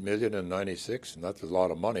 68 million in '96, and that's a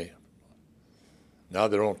lot of money. Now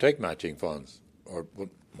they don't take matching funds. or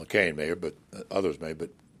McCain may, but others may, but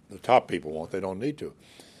the top people won't. They don't need to.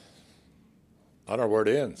 I don't know where it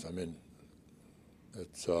ends. I mean,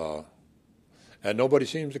 it's and nobody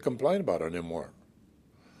seems to complain about it anymore.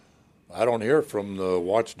 I don't hear from the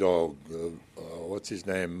watchdog. What's his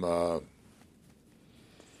name? I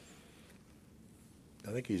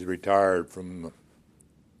think he's retired from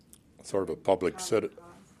sort of a public citizen.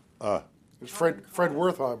 It's Fred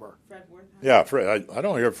Wertheimer. Yeah, Fred. I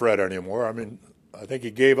don't hear Fred anymore. I mean, I think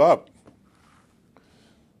he gave up.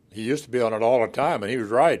 He used to be on it all the time, and he was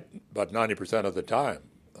right about 90% of the time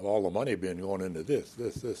of all the money being going into this.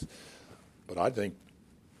 But I think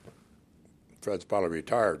Fred's probably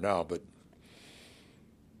retired now. But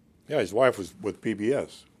yeah, his wife was with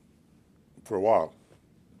PBS for a while.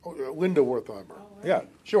 Oh, Linda Wertheimer. Oh, right. Yeah,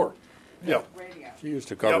 Sure. Yeah. Radio. she used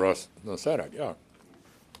to cover us in the Senate. Yeah.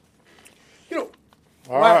 You know.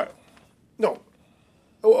 All right. No.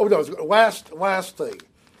 Oh no. Last thing,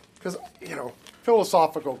 because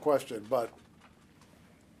philosophical question, but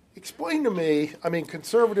explain to me. I mean,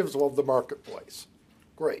 conservatives love the marketplace.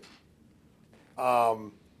 Great.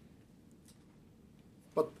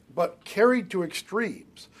 But carried to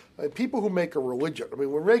extremes. People who make a religion. I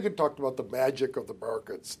mean, when Reagan talked about the magic of the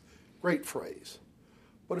markets, great phrase.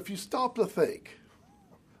 But if you stop to think,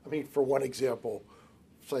 I mean, for one example,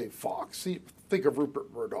 say Fox, think of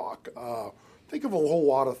Rupert Murdoch, think of a whole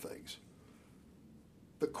lot of things.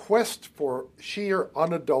 The quest for sheer,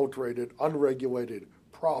 unadulterated, unregulated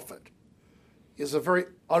profit is a very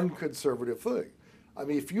unconservative thing. I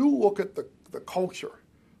mean, if you look at the culture,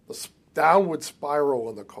 the downward spiral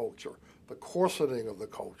in the culture, the coarsening of the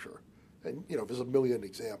culture, and there's a million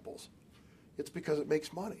examples, it's because it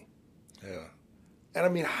makes money. Yeah. And I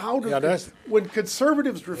mean, when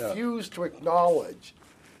conservatives refuse to acknowledge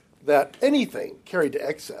that anything carried to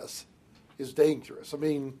excess is dangerous, I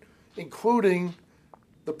mean, including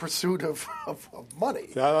the pursuit of money.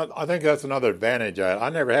 Yeah, I think that's another advantage. I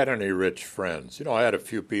never had any rich friends. I had a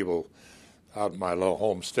few people out in my little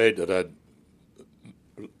home state that had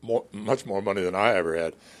much more money than I ever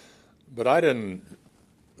had. But I didn't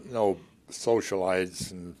know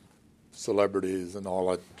socialites and celebrities and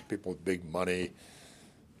all that, people with big money.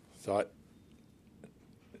 So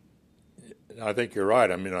I think you're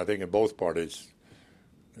right. I mean, I think in both parties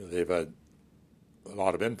they've had a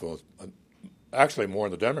lot of influence. Actually, more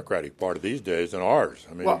in the Democratic Party these days than ours.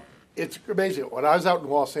 I mean, well, it's amazing. When I was out in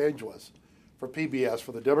Los Angeles for PBS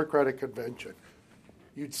for the Democratic Convention,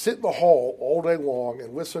 you'd sit in the hall all day long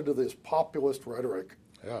and listen to this populist rhetoric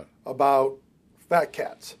about fat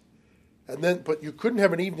cats, but you couldn't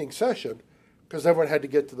have an evening session because everyone had to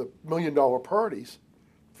get to the $1 million parties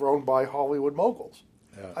thrown by Hollywood moguls.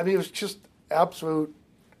 Yeah. I mean, it was just absolute,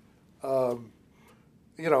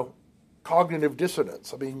 cognitive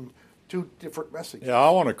dissonance. I mean, two different messages. Yeah,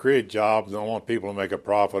 I want to create jobs. I want people to make a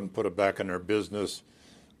profit and put it back in their business,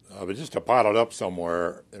 but just to pile it up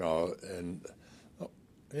somewhere, and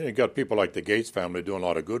you got people like the Gates family doing a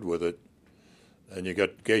lot of good with it, and you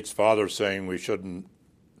got Gates' father saying we shouldn't.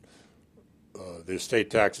 The estate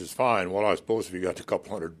tax is fine. Well, I suppose if you got a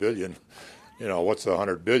couple $100 billion, what's the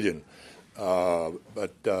 $100 billion?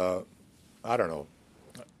 But I don't know.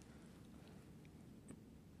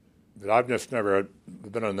 But I've just never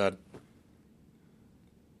been on that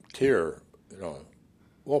tier.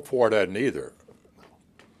 Well, Ford hadn't either.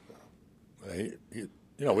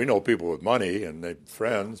 We know people with money and they're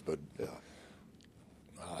friends, but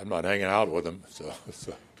I'm not hanging out with them. So.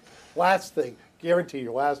 Last thing, guarantee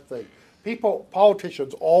you, last thing.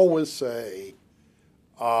 Politicians always say,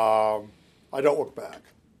 I don't look back.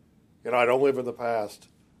 I don't live in the past.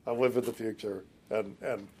 I live in the future. And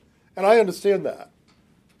I understand that.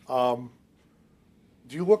 Do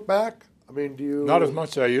you look back? I mean, do you? Not as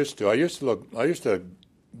much as I used to. I used to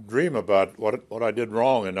dream about what I did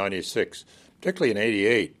wrong in '96, particularly in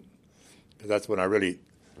 '88. That's when I really,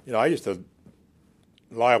 I used to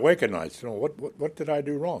lie awake at nights. What did I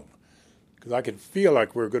do wrong? Because I could feel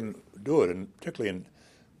like we were going to do it, and particularly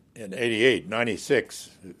in '88, '96.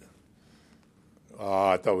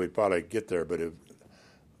 I thought we'd probably get there, but it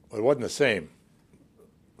wasn't the same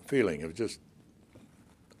feeling. It was just.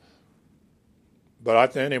 But I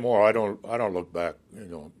think anymore, I don't look back.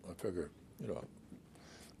 I figure,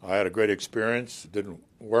 I had a great experience. It didn't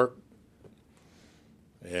work,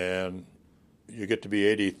 and you get to be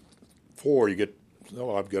 84.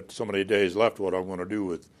 I've got so many days left. What I'm going to do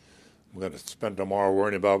with? I'm going to spend tomorrow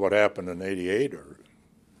worrying about what happened in '88 or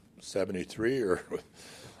 '73, or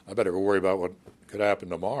I better worry about what could happen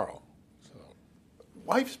tomorrow. So.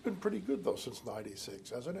 Life's been pretty good though since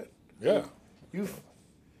 '96, hasn't it? Yeah. You've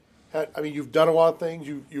done a lot of things.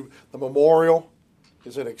 The memorial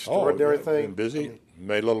is an extraordinary thing. Been busy,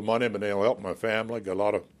 made a little money, been able to help my family. Got a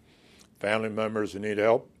lot of family members who need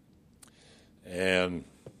help, and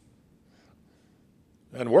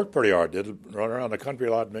worked pretty hard. Did run around the country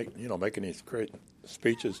a lot, making these great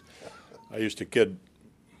speeches. I used to kid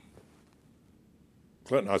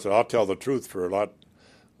Clinton. I said, "I'll tell the truth for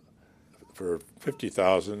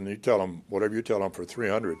 $50,000. You tell them whatever you tell them for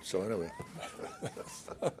 $300." So anyway.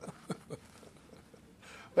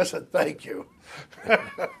 Listen, thank you.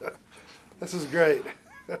 This is great.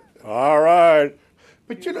 All right.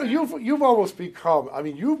 But you've almost become. I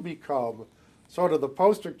mean, you've become sort of the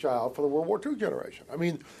poster child for the World War II generation. I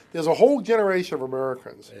mean, there's a whole generation of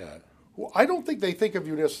Americans. Yeah. Who I don't think they think of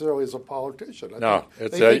you necessarily as a politician. You're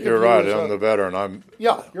right. I'm the veteran.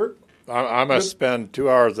 I must spend 2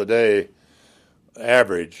 hours a day,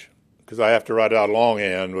 average, because I have to write out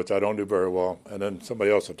longhand, which I don't do very well, and then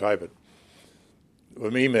somebody else will type it,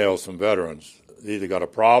 with emails from veterans. They either got a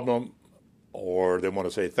problem, or they want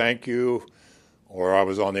to say thank you, or I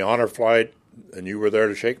was on the honor flight and you were there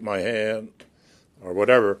to shake my hand, or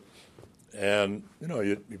whatever. And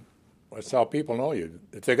that's how people know you.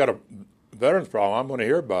 If they got a veterans problem, I'm going to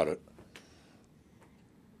hear about it.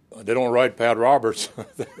 They don't write Pat Roberts.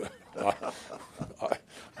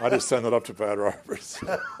 I just send it up to Pat Roberts.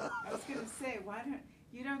 I was going to say, why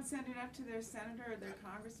don't send it up to their senator or their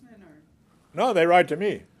congressman or? No, they write to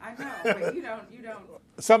me. I know, but you don't.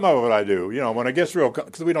 Some of it I do. When it gets real,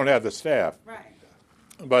 because we don't have the staff. Right.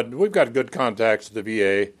 But we've got good contacts at the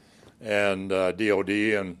VA and DOD,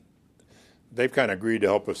 and they've kind of agreed to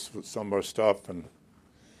help us with some of our stuff, and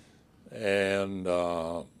then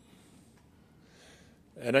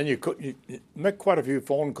you make quite a few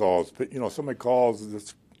phone calls. But somebody calls,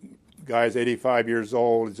 this guy's 85 years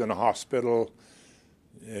old, he's in a hospital,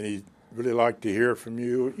 and he'd really like to hear from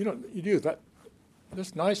you. You do that.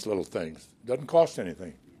 Just nice little things. Doesn't cost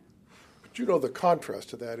anything. But the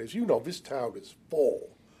contrast to that is, this town is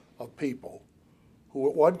full of people who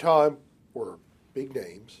at one time were big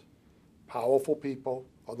names, powerful people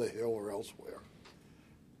on the Hill or elsewhere,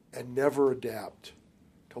 and never adapt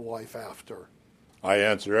to life after. I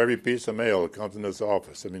answer every piece of mail that comes in this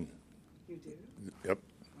office. You do? Yep.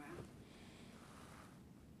 Wow.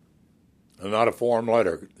 And not a form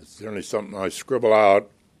letter. It's generally something I scribble out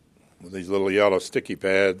with these little yellow sticky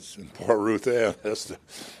pads, and poor Ruth Ann has to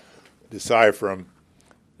decipher them,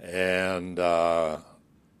 and or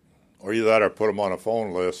either that or put them on a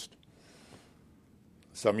phone list.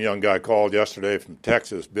 Some young guy called yesterday from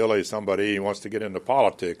Texas, Billy somebody, he wants to get into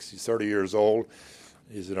politics. He's 30 years old.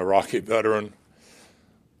 He's an Iraqi veteran.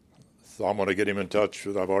 So I'm going to get him in touch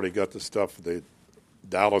with, I've already got the stuff with the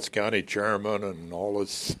Dallas County chairman and all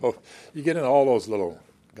this. So you get into all those little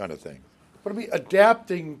kind of things. But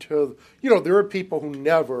adapting to, there are people who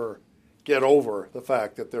never get over the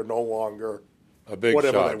fact that they're no longer a big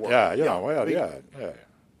whatever shot. they were. Yeah.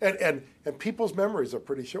 And people's memories are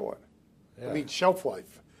pretty short. Yeah. Shelf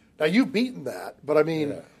life. Now, you've beaten that, but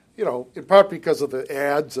in part because of the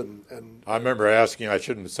ads and I remember asking, I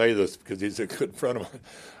shouldn't say this because he's a good friend of mine.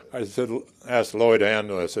 I asked Lloyd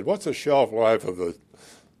Handel, I said, what's the shelf life of a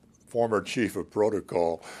former chief of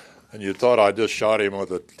protocol? And you thought I just shot him with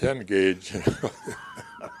a 10 gauge.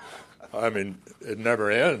 It never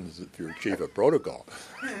ends if you're chief of protocol.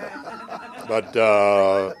 But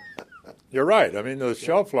you're right. The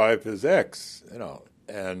shelf life is X,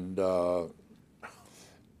 and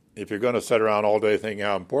if you're going to sit around all day thinking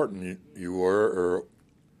how important you were or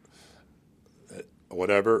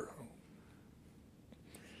whatever,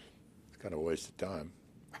 it's kind of a waste of time.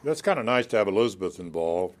 But it's kind of nice to have Elizabeth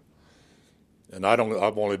involved. And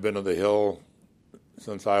I've only been to the Hill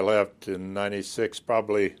since I left in '96,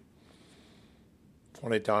 probably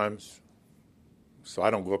 20 times. So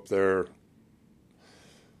I don't go up there.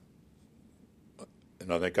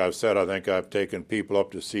 And I think I've taken people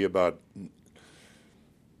up to see about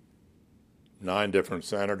 9 different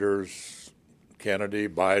senators: Kennedy,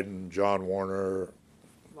 Biden, John Warner,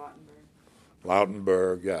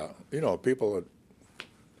 Lautenberg. Yeah, people that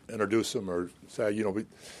introduce them or say,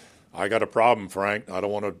 I got a problem, Frank. I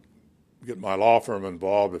don't want to get my law firm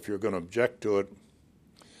involved if you're going to object to it.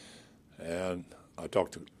 And I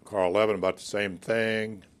talked to Carl Levin about the same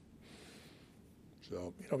thing.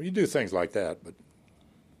 So, you do things like that, but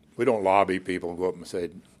we don't lobby people and go up and say,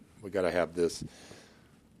 we got to have this.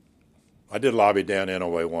 I did lobby Dan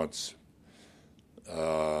Inouye once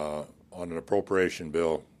on an appropriation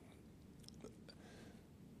bill,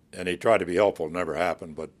 and he tried to be helpful. It never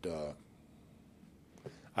happened, but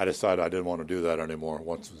I decided I didn't want to do that anymore.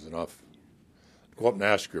 Once was enough. Go up and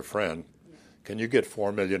ask your friend, can you get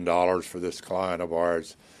 $4 million for this client of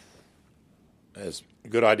ours? As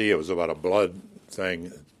good idea. It was about a blood thing.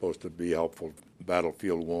 It's supposed to be helpful,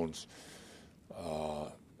 battlefield wounds.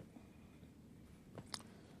 So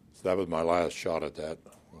that was my last shot at that.